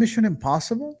last Mission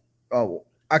Impossible,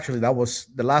 actually, that was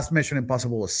the last Mission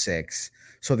Impossible was 6.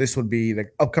 So this would be the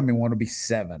upcoming one would be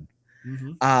 7.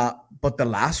 Mm-hmm. But the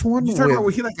last one, you talking about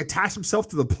where he attached himself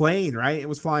to the plane, right? It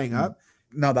was flying up.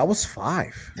 No, that was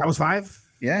 5. That was 5.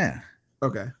 Yeah.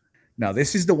 Okay. Now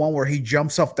this is the one where he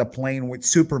jumps off the plane with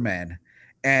Superman,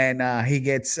 and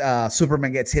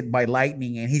Superman gets hit by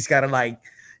lightning, and he's got to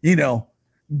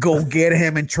go get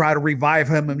him and try to revive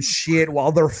him and shit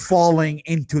while they're falling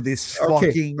into this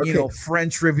fucking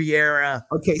French Riviera.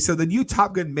 Okay, so the new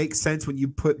Top Gun makes sense when you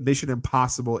put Mission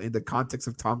Impossible in the context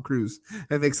of Tom Cruise.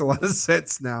 It makes a lot of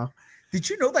sense now. Did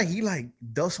you know that he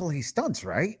does all his stunts,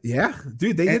 right? Yeah,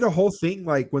 dude, they did a whole thing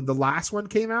when the last one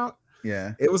came out.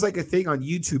 Yeah, it was like a thing on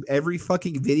YouTube. Every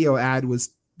fucking video ad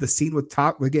was the scene with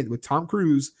Tom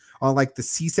Cruise on the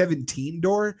C-17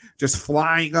 door, just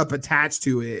flying up attached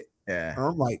to it. Yeah, and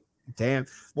I'm like, damn.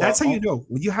 That's how you know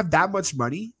when you have that much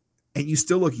money and you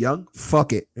still look young.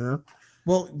 Fuck it,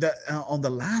 Well, on the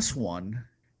last one,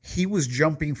 he was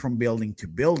jumping from building to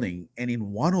building, and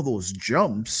in one of those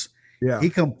jumps, he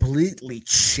completely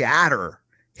shattered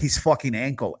his fucking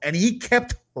ankle, and he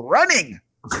kept running.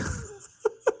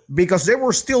 Because they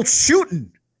were still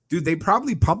shooting. Dude, they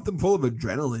probably pumped him full of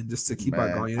adrenaline just to keep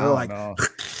on going.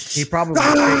 He probably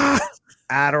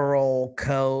Adderall,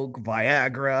 Coke,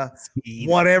 Viagra,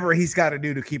 whatever he's got to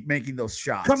do to keep making those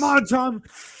shots. Come on, Tom.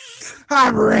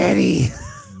 I'm ready.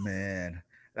 Man.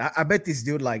 I bet this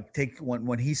dude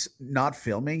when he's not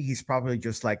filming, he's probably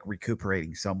just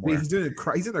recuperating somewhere. He's in a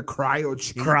cryo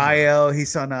chamber.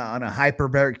 He's on a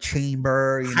hyperbaric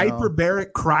chamber.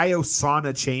 Hyperbaric cryo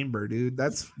sauna chamber, dude.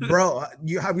 That's bro.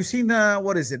 Have you seen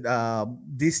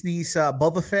Disney's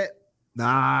Boba Fett?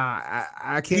 Nah,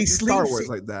 I can't do Star Wars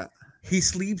like that. He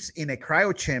sleeps in a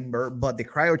cryo chamber, but the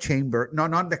cryo chamber,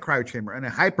 not the cryo chamber, in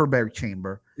a hyperbaric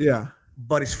chamber. Yeah,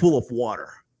 but it's full of water.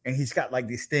 And he's got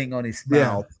this thing on his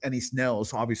mouth and his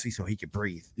nose, obviously, so he can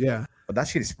breathe. Yeah. But that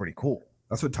shit is pretty cool.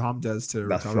 That's what Tom does to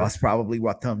That's probably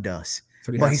what Tom does.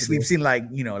 But he sleeps in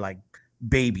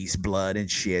baby's blood and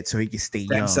shit, so he can stay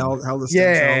young. Cells.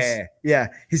 Yeah.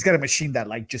 He's got a machine that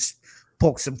just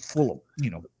pokes him full of,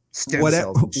 stem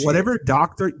cells. Whatever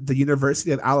doctor the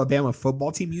University of Alabama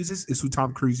football team uses is who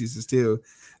Tom Cruise uses too.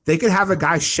 They could have a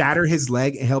guy shatter his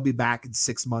leg and he'll be back in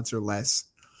 6 months or less.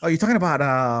 Oh, you're talking about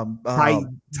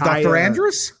Dr.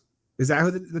 Andrews? Is that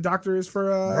who the doctor is for?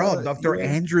 Bro, Dr. US?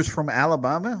 Andrews from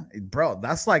Alabama, bro,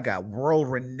 that's like a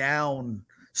world-renowned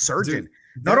surgeon. Dude,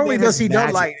 Not that only man does has he do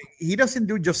magic. like he doesn't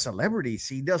do just celebrities,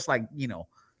 he does like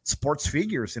sports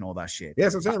figures and all that shit. Yeah,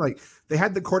 that's what I'm saying. Like they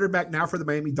had the quarterback now for the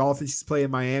Miami Dolphins. He's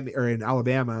playing Miami or in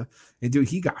Alabama, and dude,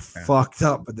 he got fucked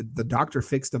up, but the doctor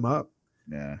fixed him up.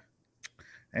 Yeah.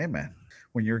 Hey man,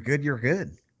 when you're good, you're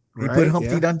good. He Right? put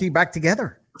Humpty Yeah. Dumpty back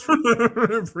together.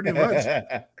 Pretty much.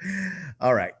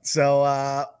 All right. So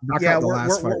Knock yeah, out the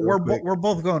last fight real quick. we're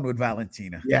both going with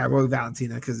Valentina. Yeah, well,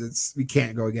 Valentina, because we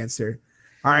can't go against her.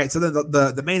 All right, so then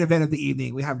the main event of the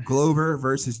evening, we have Glover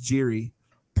versus Jiri.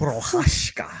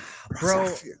 Prohaska.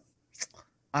 Bro,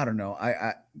 I don't know.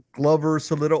 I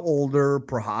Glover's a little older.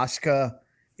 Prohaska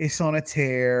is on a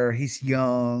tear. He's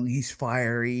young. He's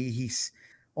fiery. He's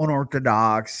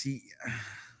unorthodox.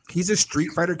 He's a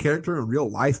Street Fighter character in real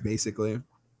life, basically.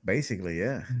 Basically,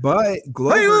 yeah. But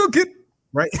Glover, Hey, little kid.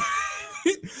 right?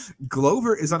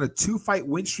 Glover is on a 2-fight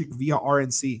win streak via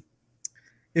RNC.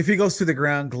 If he goes to the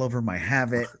ground, Glover might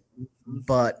have it,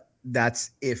 but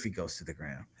that's if he goes to the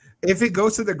ground. If it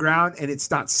goes to the ground and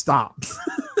it's not stopped,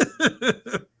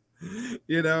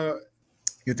 you know.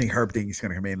 You think Herb Ding is going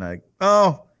to come in like,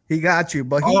 oh, he got you,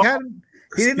 but he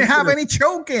didn't have any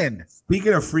choking.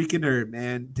 Speaking of freaking nerd,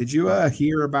 man, did you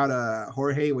hear about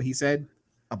Jorge? What he said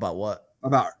about what?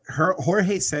 About her?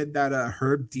 Jorge said that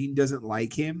Herb Dean doesn't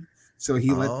like him, so he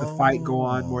let the fight go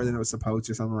on more than it was supposed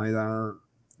to, or something like that.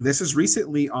 This is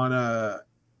recently on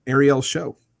Ariel's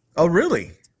show. Oh,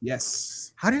 really?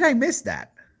 Yes. How did I miss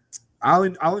that? I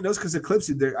only knows because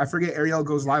Eclipse. I forget Ariel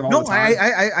goes live all no, the time.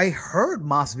 I heard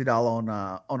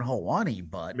Masvidal on Hawani,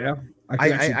 but yeah,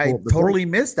 I totally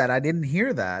missed that. I didn't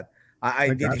hear that.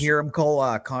 I did hear him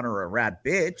call Connor a rat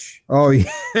bitch. Oh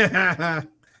yeah,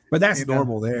 but that's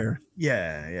normal there.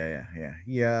 Yeah.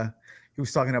 He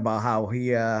was talking about how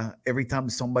he every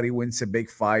time somebody wins a big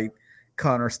fight,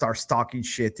 Connor starts talking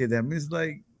shit to them. He's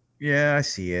like, yeah, I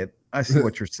see it. I see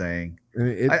what you're saying.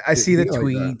 I see the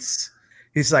tweets.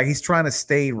 He's like, he's trying to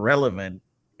stay relevant,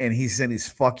 and he's in his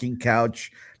fucking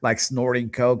couch, like snorting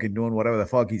coke and doing whatever the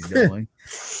fuck he's doing.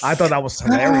 I thought that was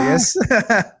hilarious.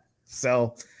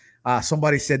 So,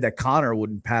 somebody said that Connor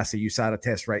wouldn't pass a USADA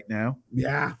test right now.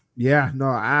 Yeah. No,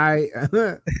 I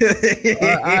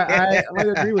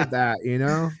agree with that. You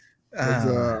know,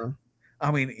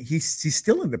 I mean, he's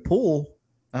still in the pool.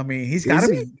 I mean, he's got to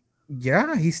be.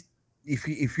 Yeah, he's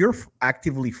if you're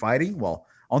actively fighting, well,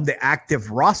 on the active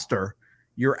roster,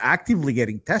 you're actively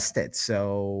getting tested.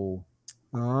 So,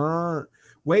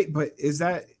 wait, but is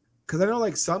that because I know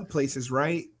like some places,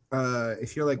 right?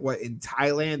 If you're like in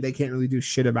Thailand, they can't really do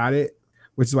shit about it,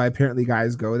 which is why apparently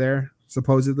guys go there.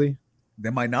 Supposedly,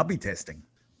 they might not be testing.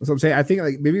 That's what I'm saying. I think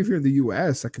like maybe if you're in the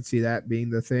U.S., I could see that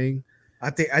being the thing. I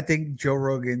think Joe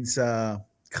Rogan's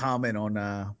comment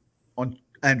on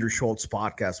Andrew Schultz's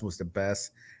podcast was the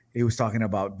best. He was talking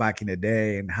about back in the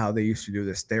day and how they used to do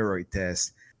the steroid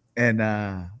test, and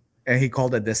he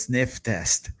called it the sniff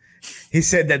test. He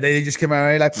said that they just came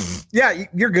out like, yeah,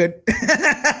 you're good.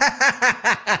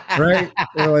 Right?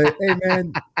 They're like, hey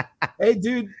man, hey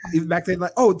dude, even back then,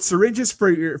 like, oh, syringes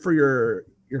for your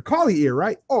collie ear,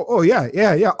 right? Oh yeah.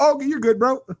 Oh, you're good,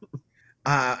 bro.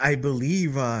 I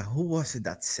believe who was it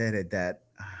that said it? That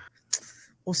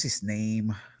what's his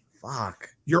name? Fuck.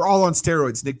 You're all on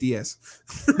steroids, Nick Diaz.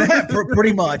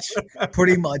 Pretty much.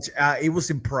 It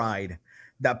was in Pride.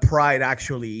 That Pride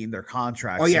actually in their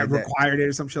contract. Oh yeah, required it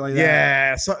or some shit like that.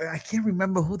 Yeah, so I can't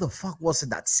remember who the fuck was it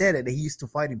that said it. He used to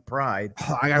fight in Pride.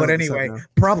 But anyway,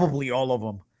 probably all of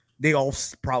them. They all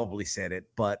probably said it.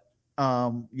 But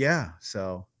yeah,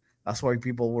 so that's why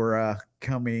people were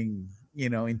coming,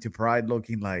 into Pride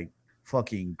looking like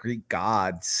fucking Greek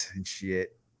gods and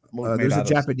shit. There's a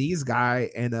Japanese guy,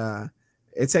 and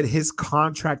it said his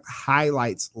contract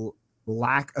highlights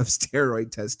lack of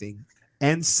steroid testing.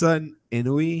 Ensun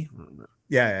Inui.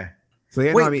 Yeah. So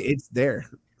yeah, wait, no, I mean it's there.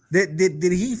 Did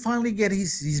he finally get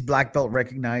his black belt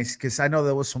recognized? Because I know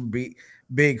there was some big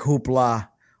hoopla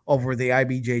over the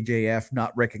IBJJF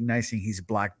not recognizing his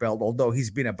black belt, although he's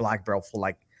been a black belt for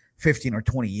like 15 or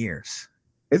 20 years.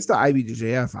 It's the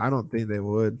IBJJF. I don't think they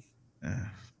would.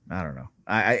 I don't know.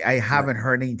 I haven't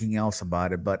heard anything else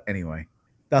about it, but anyway,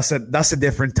 that's a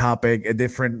different topic, a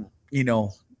different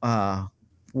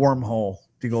wormhole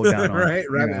to go down on. Right,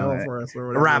 rabbit hole for us.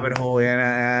 Or rabbit hole, and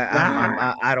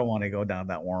I don't want to go down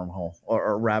that wormhole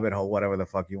or rabbit hole, whatever the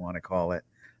fuck you want to call it.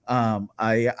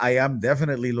 I am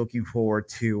definitely looking forward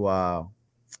to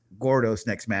Gordo's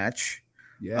next match.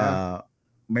 Yeah,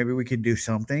 maybe we could do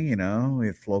something,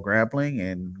 with Flow Grappling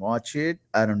and watch it.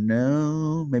 I don't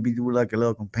know. Maybe do like a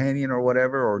little companion or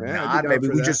whatever, or Yeah, I'd be not. down Maybe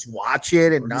for we that. just watch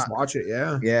it and Or not, just watch it.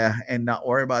 Yeah. yeah, and not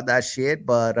worry about that shit.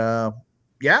 But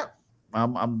yeah,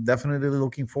 I'm definitely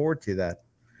looking forward to that.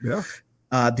 Yeah.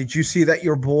 Did you see that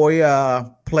your boy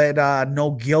pled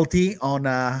no guilty on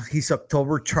his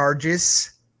October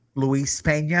charges? Luis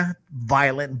Pena,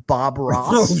 violent Bob Oh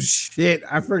Ross. shit!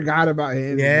 I forgot about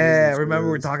him. Yeah, remember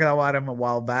we were talking about him a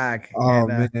while back. Oh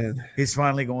and, man! He's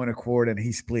finally going to court and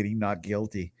he's pleading not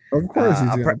guilty. Of course, he's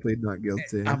gonna plead not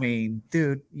guilty. I mean,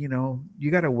 dude, you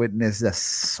got a witness that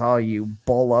saw you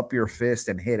ball up your fist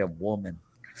and hit a woman.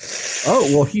 Oh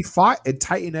well, he fought at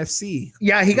Titan FC.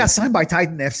 Yeah, he got signed by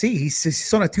Titan FC.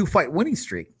 He's on a 2-fight winning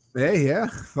streak. Hey, yeah,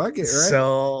 fuck it, right?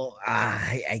 So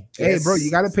I guess, hey, bro,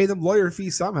 you got to pay them lawyer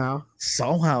fees somehow.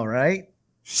 Somehow, right?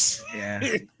 Yeah,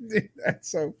 Dude, that's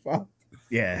so fun.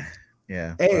 Yeah.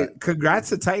 Hey, congrats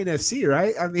to Titan FC,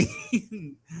 right? I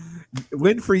mean,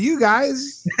 win for you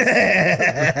guys. Is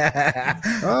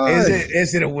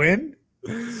it a win?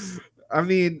 I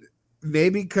mean,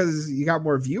 maybe because you got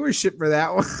more viewership for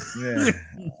that one. Yeah, I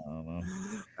don't know.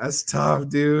 That's tough,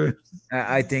 dude.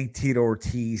 I think Tito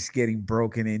Ortiz getting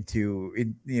broken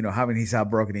into, having his house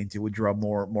broken into would draw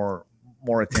more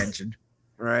attention.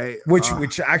 Right.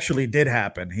 Which actually did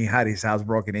happen. He had his house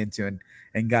broken into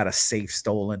and got a safe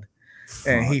stolen.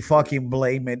 And he fucking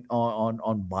blamed it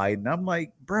on Biden. I'm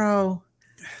like, bro,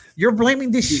 you're blaming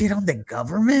this shit on the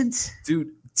government?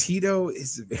 Dude, Tito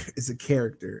is a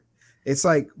character. It's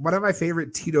like one of my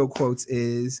favorite Tito quotes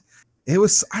is, I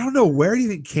don't know where it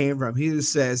even came from. He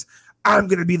just says, I'm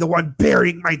going to be the one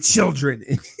burying my children.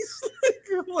 I'm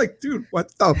like, dude,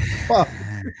 what the fuck?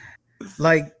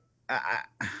 Like,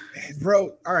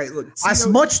 bro, all right, look. Tito, as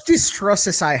much distrust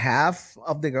as I have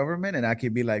of the government, and I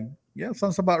could be like, yeah,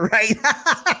 sounds about right.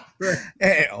 Right.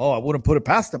 And, I wouldn't put it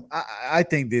past them. I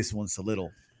think this one's a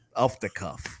little off the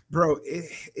cuff. Bro,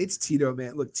 it's Tito,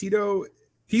 man. Look, Tito,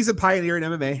 he's a pioneer in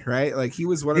MMA, right? Like he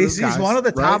was one of those guys. He's one of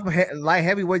the right? top light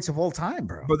heavyweights of all time,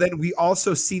 bro. But then we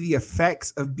also see the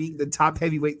effects of being the top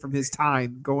heavyweight from his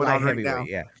time going on right now.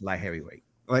 Yeah, light heavyweight.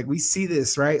 Like we see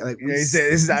this, right? Like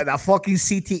is that fucking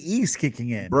CTE's kicking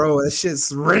in, bro? That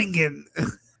shit's ringing,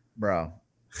 bro.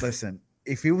 Listen,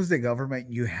 if it was the government,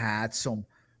 you had some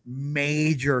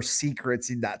major secrets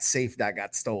in that safe that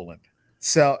got stolen.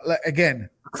 So again,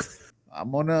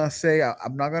 I'm gonna say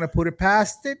I'm not gonna put it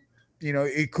past it.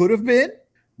 It could have been,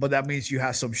 but that means you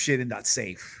have some shit in that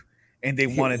safe, and they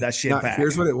wanted that shit back.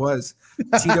 Here's what it was: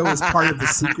 Tito was part of the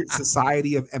secret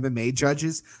society of MMA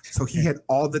judges, so he had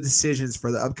all the decisions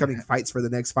for the upcoming fights for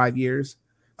the next 5 years.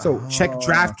 So check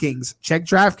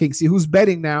DraftKings. See who's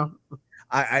betting now.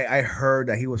 I heard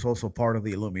that he was also part of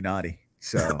the Illuminati.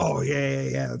 So oh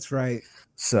yeah, that's right.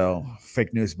 So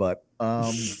fake news, but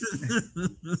wow.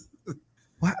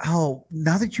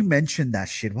 Now that you mentioned that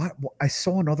shit, what I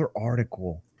saw another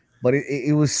article, but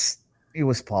it was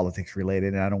politics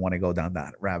related, and I don't want to go down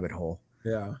that rabbit hole.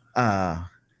 Yeah.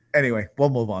 Anyway, we'll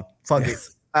move on. Fuck it.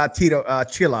 Tito,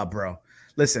 chill out, bro.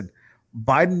 Listen,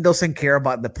 Biden doesn't care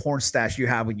about the porn stash you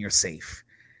have in your safe.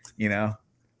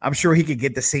 I'm sure he could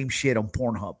get the same shit on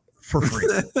Pornhub for free.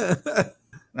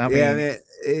 I mean,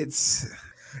 it's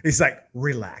like,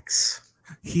 relax.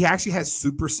 He actually has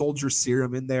super soldier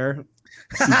serum in there.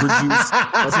 Super juice.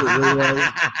 That's what it really was.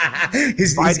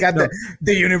 He's got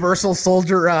the universal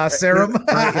soldier serum.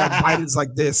 Biden's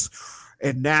like this.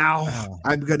 And now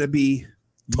I'm going to be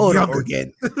young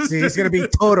again. He's going to be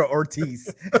Toto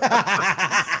Ortiz.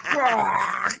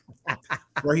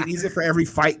 Where he needs it for every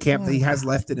fight camp that he has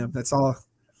left in him. That's all.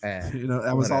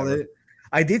 That was all it.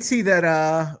 I did see that,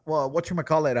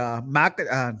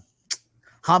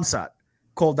 Hamzat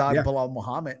called out Bilal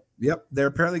Muhammad. Yep. They're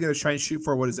apparently going to try and shoot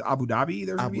for, Abu Dhabi?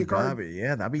 There's Abu Dhabi.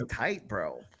 Yeah, that'd be tight,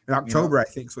 bro. In October, I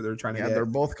think, is what they're trying to get. They're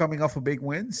both coming off a big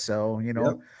win. So,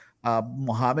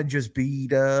 Muhammad just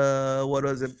beat,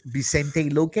 Vicente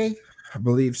Luque? I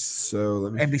believe so.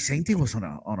 And Vicente was on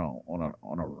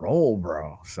a roll,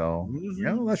 bro. So,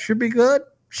 that should be good.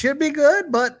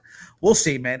 But we'll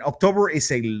see, man. October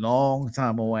is a long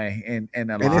time away, and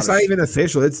it's not even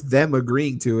official. It's them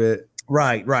agreeing to it.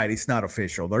 Right. It's not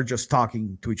official. They're just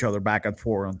talking to each other back and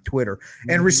forth on Twitter,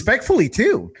 and respectfully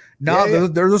too. No,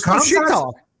 there's no shit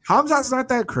talk. Hamzat's not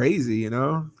that crazy,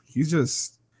 He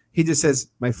just says,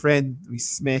 "My friend, we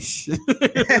smash."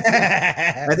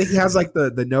 I think he has like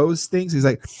the nose things. He's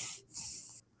like,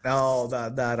 "Oh,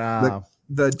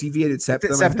 the deviated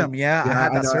septum." Septum, yeah. I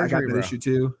had that surgery. I got that issue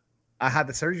too. I had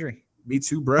the surgery. Me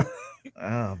too, bro.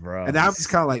 Oh, bro. And now I'm just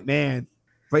kind of like, man,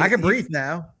 but I can breathe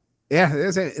now. Yeah,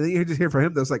 you just hear from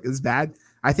him. That was like, it's bad.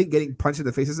 I think getting punched in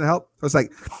the face doesn't help. So it's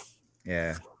like,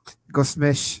 Yeah. go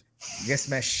smash. Yes,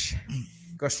 mesh.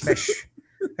 Go smash.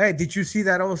 Hey, did you see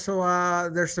that also?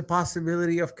 There's the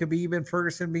possibility of Khabib and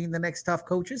Ferguson being the next tough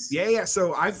coaches. Yeah.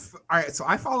 So I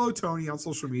follow Tony on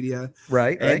social media,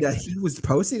 Right. and he was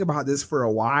posting about this for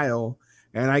a while.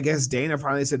 And I guess Dana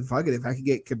finally said, "Fuck it, if I can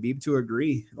get Khabib to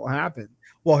agree, it'll happen."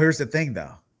 Well, here's the thing,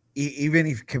 though. Even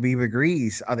if Khabib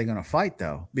agrees, are they going to fight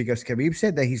though? Because Khabib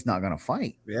said that he's not going to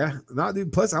fight. Yeah, not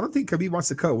dude. Plus, I don't think Khabib wants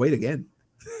to cut weight again.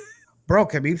 Bro,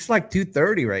 Khabib's like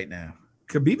 230 right now.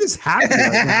 Khabib is happy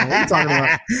right now. What are you talking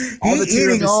about? He's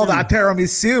eating all that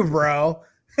tiramisu, bro.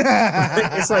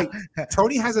 It's like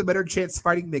Tony has a better chance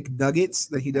fighting McNuggets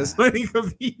than he does fighting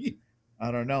Khabib. I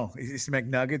don't know. Is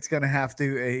McNuggets gonna have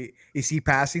to? Is he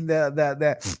passing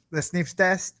the sniffs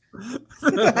test?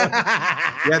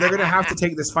 Yeah, they're gonna have to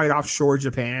take this fight offshore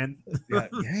Japan. Yeah.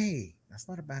 Hey, that's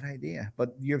not a bad idea.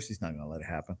 But UFC's not gonna let it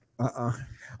happen.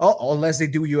 Oh, Unless they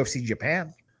do UFC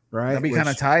Japan, right. that'd be kind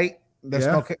of tight. There's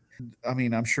Yeah. I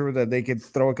mean, I'm sure that they could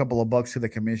throw a couple of bucks to the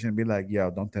commission and be like,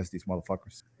 "Yo, don't test these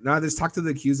motherfuckers." No, just talk to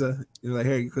the accuser. You're like,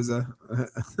 hey, Yakuza,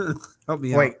 help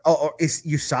me Wait, out. is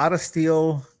USADA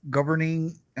still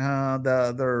governing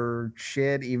their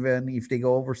shit even if they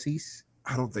go overseas?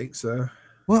 I don't think so.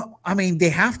 Well, I mean, they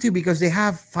have to because they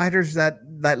have fighters that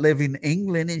live in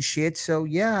England and shit. So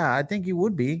yeah, I think it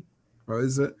would be. Or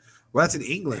is it? Well, that's in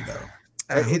England though.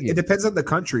 Who It depends on the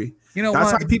country. You know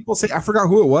That's what? why people say, I forgot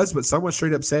who it was, but someone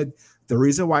straight up said the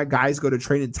reason why guys go to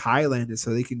train in Thailand is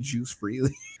so they can juice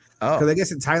freely. Because I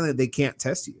guess in Thailand they can't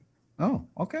test you. Oh,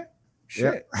 okay.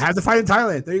 Yeah, Shit. have the fight in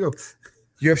Thailand. There you go.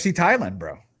 UFC Thailand,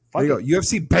 bro. There you go.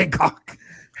 UFC Bangkok.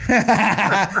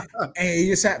 And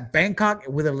you said Bangkok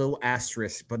with a little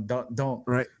asterisk, but don't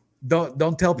Right.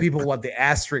 tell people what the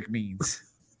asterisk means.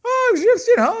 Oh, it's just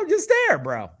just there,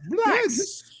 bro.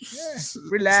 Relax. Yeah,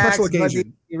 Relax. Special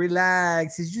occasion. Buddy.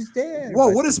 Relax. It's just there. Whoa,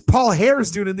 buddy. what is Paul Harris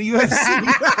doing in the UFC?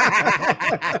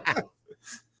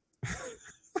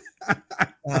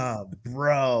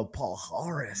 Bro, Paul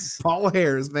Harris. Paul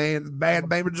Harris, man, bad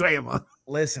baby drama.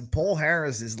 Listen, Paul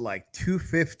Harris is like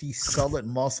 250 solid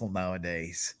muscle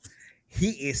nowadays.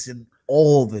 He is in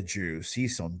all the juice.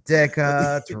 He's on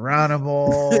Deca,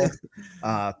 Turinabol,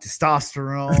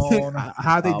 testosterone.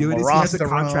 How they do it is he has a Morasterone.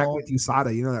 contract with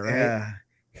USADA. You know that, right? Yeah,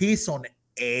 he's on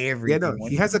everything. Yeah, no,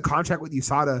 he has a contract with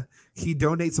USADA. He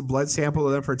donates a blood sample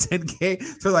to them for $10K.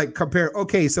 So, like, compare.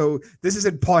 Okay, so this is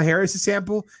in Paul Harris's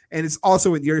sample, and it's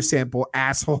also in your sample,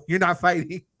 asshole. You're not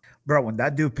fighting, Bro, when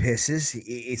that dude pisses,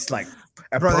 it's like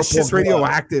a bro. That's purple just glow.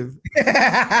 radioactive.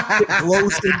 It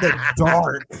glows in the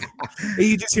dark, and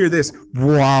you just hear this.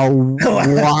 Wow,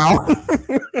 wow,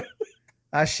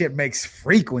 That shit makes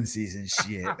frequencies and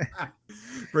shit.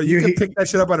 bro. You can pick that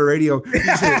shit up on the radio. You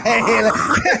just hear,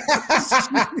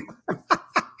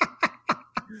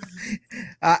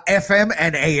 FM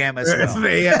and AM as well.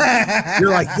 You're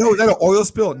like, yo, is that an oil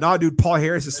spill? Nah, dude, Paul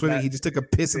Harris is swimming. He just took a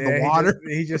piss in the water.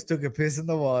 He just took a piss in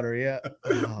the water. Yeah.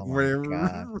 Oh my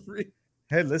God.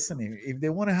 Hey, listen, if they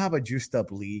want to have a juiced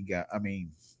up league, I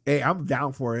mean, Hey, I'm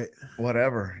down for it.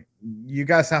 whatever. You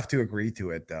guys have to agree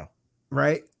to it, though.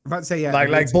 Right? I'm about to say, yeah.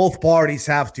 Like both parties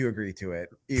have to agree to it.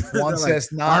 If one They're like,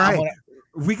 says no, all right,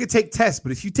 we could take tests,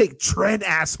 but if you take Trent,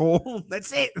 asshole,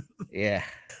 that's it. yeah.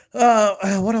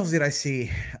 What else did I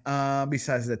see?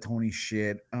 Besides the Tony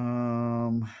shit,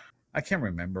 I can't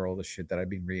remember all the shit that I've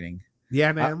been reading.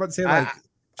 Yeah, man. I'm about to say, like,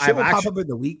 shit will pop up in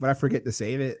the week, but I forget to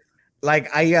save it.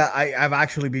 Like I've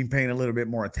actually been paying a little bit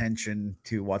more attention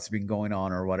to what's been going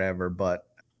on or whatever, but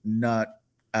not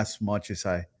as much as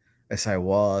I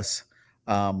was.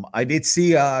 I did see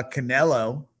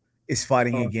Canelo is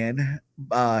fighting again.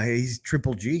 He's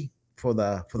Triple G for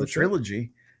the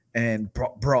trilogy. And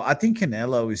bro, I think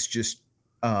Canelo is just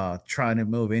trying to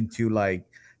move into like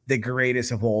the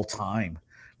greatest of all time.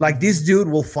 Like this dude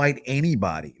will fight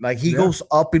anybody. Like he goes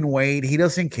up in weight. He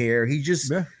doesn't care. He's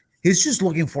just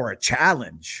looking for a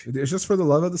challenge. It's just for the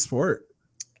love of the sport.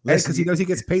 Because he knows he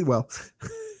gets paid well.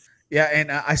 Yeah,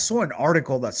 and I saw an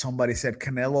article that somebody said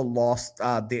Canelo lost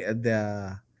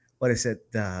the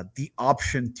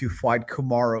option to fight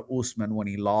Kamaru Usman when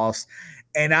he lost,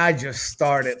 and I just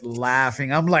started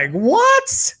laughing. I'm like,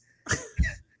 what?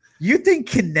 You think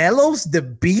Canelo's the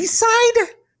B side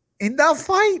in that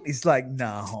fight? It's like,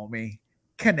 nah, homie.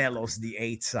 Canelo's the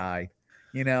 8 side.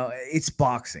 You know, it's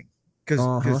boxing.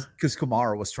 Because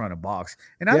Kamaru was trying to box.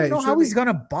 And I don't know how he's going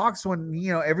to box when,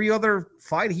 every other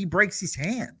fight he breaks his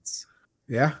hands.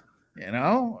 Yeah. You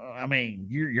know? I mean,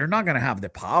 you're not going to have the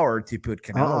power to put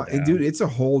Canelo down. And dude, it's a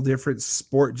whole different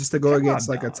sport just to go against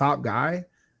like a top guy.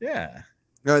 Yeah.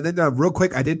 And then real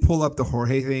quick, I did pull up the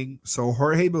Jorge thing. So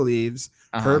Jorge believes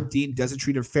Herb Dean doesn't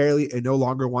treat him fairly and no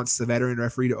longer wants the veteran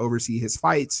referee to oversee his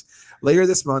fights. Later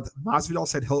this month, Masvidal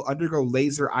said he'll undergo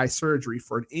laser eye surgery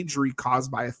for an injury caused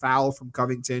by a foul from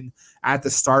Covington at the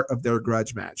start of their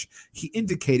grudge match. He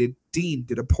indicated Dean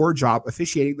did a poor job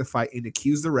officiating the fight and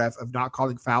accused the ref of not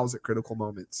calling fouls at critical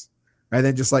moments. And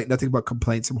then just like nothing but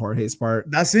complaints from Jorge's part.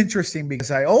 That's interesting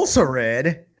because I also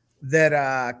read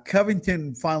that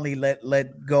Covington finally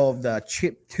let go of the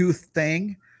chip tooth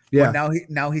thing. Yeah. But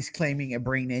now he's claiming a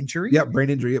brain injury. Yep, brain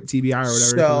injury, TBI or whatever.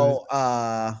 So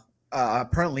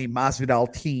apparently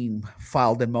Masvidal team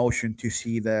filed a motion to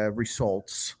see the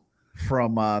results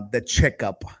from the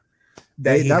checkup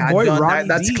that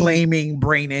that's claiming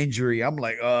brain injury. I'm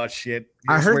like, oh shit.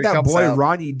 I heard that boy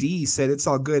Ronnie D said it's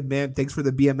all good, man. Thanks for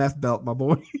the BMF belt, my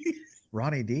boy.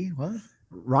 Ronnie D, what?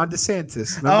 Ron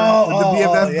DeSantis. The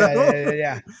BMF belt?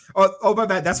 Yeah. Oh, my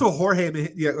bad. That's what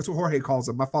Jorge calls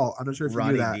him. My fault. I'm not sure if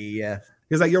Ronnie you knew that. D, yeah.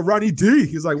 He's like, yo, Ronnie D.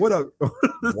 He's like, what up?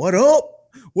 What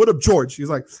up? What up, George? He's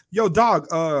like, yo, dog.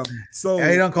 So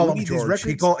he don't call him George.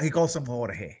 He calls him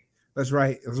Jorge. That's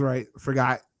right.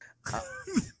 Forgot.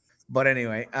 But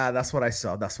anyway, that's what I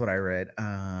saw. That's what I read.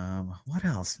 What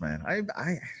else, man?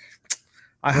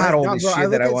 I had all this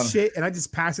shit that I wanted. Shit, and I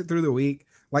just pass it through the week.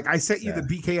 Like I sent you the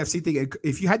BKFC thing.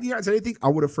 If you hadn't said anything, I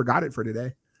would have forgot it for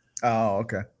today. Oh,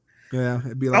 okay. Yeah,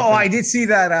 it'd be like. Oh, I did see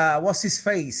that. What's his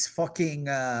face? Fucking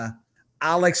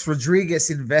Alex Rodriguez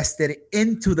invested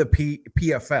into the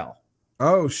PFL.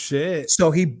 Oh shit!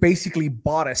 So he basically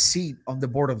bought a seat on the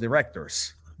board of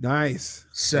directors. Nice.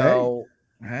 So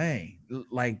hey,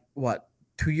 like what?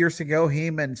 2 years ago,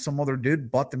 him and some other dude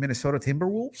bought the Minnesota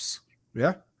Timberwolves.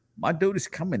 Yeah. My dude is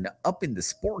coming up in the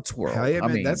sports world. Hell yeah, man.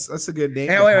 I mean, that's a good name.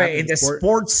 Hey, wait. In the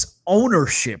sports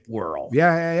ownership world.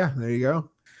 Yeah. There you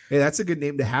go. Hey, that's a good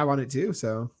name to have on it too.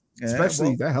 So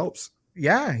especially that helps.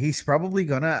 Yeah, he's probably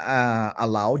gonna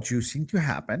allow juicing to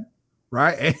happen.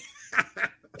 Right.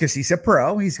 Because he's a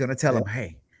pro. He's gonna tell him,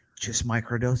 hey, just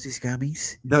microdose these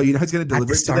gummies. No, you know he's gonna deliver at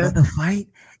the start of the fight,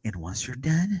 and once you're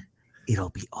done, it'll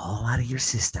be all out of your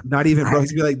system. Not even, bro.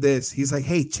 He's gonna be like this. He's like,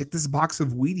 hey, check this box of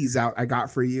Wheaties out I got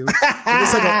for you. And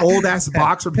it's like an old ass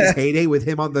box from his heyday with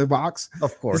him on the box.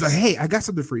 Of course. He's like, hey, I got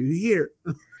something for you here.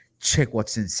 Check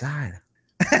what's inside.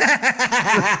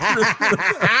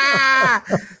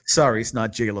 Sorry, it's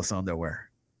not J-Lo's underwear.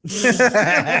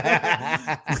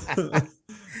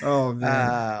 Oh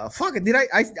man. Fuck it.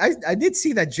 I did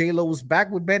see that J-Lo was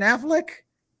back with Ben Affleck.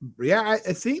 Yeah,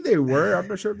 I think they were. I'm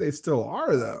not sure if they still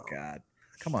are though. Oh, God,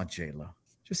 come on, J-Lo,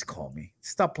 just call me.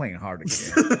 Stop playing hard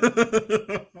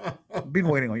again. I've been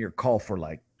waiting on your call for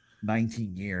like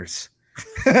 19 years.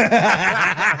 Bro,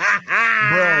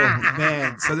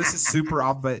 man. So this is super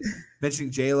off, but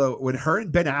mentioning J-Lo, when her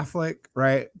and Ben Affleck,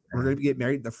 right, were going to get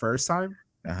married the first time,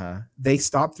 they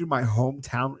stopped through my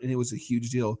hometown, and it was a huge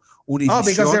deal.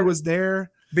 Because they was there.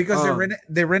 Because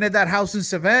they rented that house in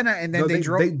Savannah, and then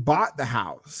they bought the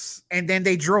house, and then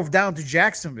they drove down to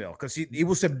Jacksonville because it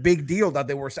was a big deal that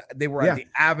they were at the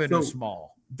Avenue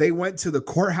Mall. They went to the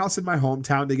courthouse in my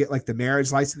hometown to get like the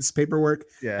marriage license paperwork.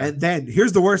 Yeah. And then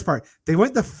here's the worst part. They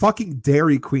went to fucking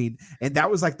Dairy Queen. And that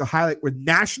was like the highlight where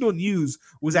national news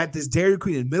was at this Dairy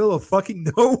Queen in the middle of fucking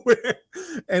nowhere.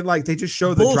 And like they just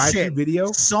showed the drive-through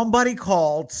video. Somebody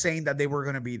called saying that they were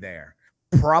going to be there.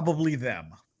 Probably them.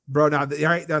 Bro, now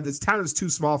this town is too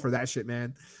small for that shit,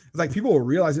 man. It's like people will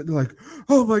realize it. They're like,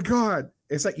 oh my God.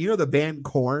 It's like, the band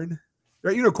Korn?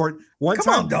 Right, Korn. One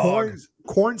time,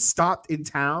 Korn stopped in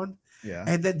town. Yeah.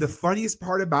 And then the funniest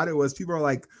part about it was people are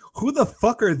like, who the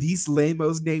fuck are these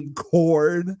lamos named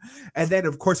Korn? And then,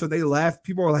 of course, when they left,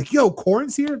 people were like, yo,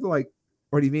 Korn's here? They're like,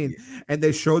 what do you mean? Yeah. And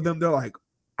they showed them, they're like,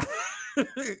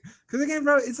 because again,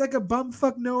 bro, it's like a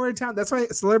bumfuck nowhere town. That's why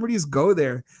celebrities go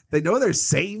there. They know they're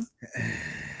safe.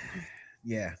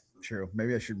 Yeah, true.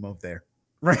 Maybe I should move there.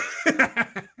 Right.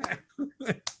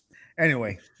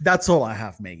 Anyway, that's all I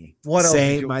have, Maggie. What else?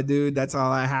 Same, my dude. That's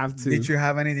all I have to. Did you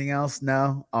have anything else?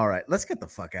 No? All right. Let's get the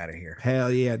fuck out of here. Hell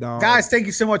yeah, dog. Guys, thank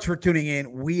you so much for tuning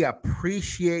in. We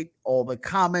appreciate all the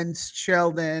comments.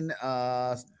 Sheldon,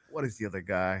 what is the other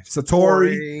guy?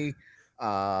 Satori.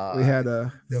 We had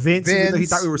Vince. He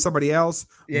thought we were somebody else.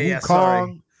 Yeah,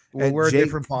 Kong. Well, we're a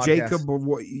different podcast. Jacob, or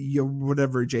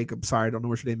whatever Jacob. Sorry, I don't know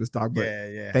what your name is, dog. But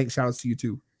yeah. Thanks. Shout outs to you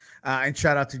too. And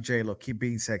shout out to J-Lo. Keep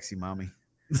being sexy, mommy.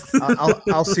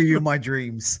 I'll see you in my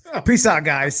dreams. Peace out,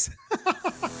 guys.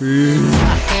 Peace.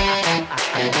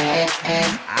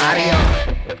 Adios.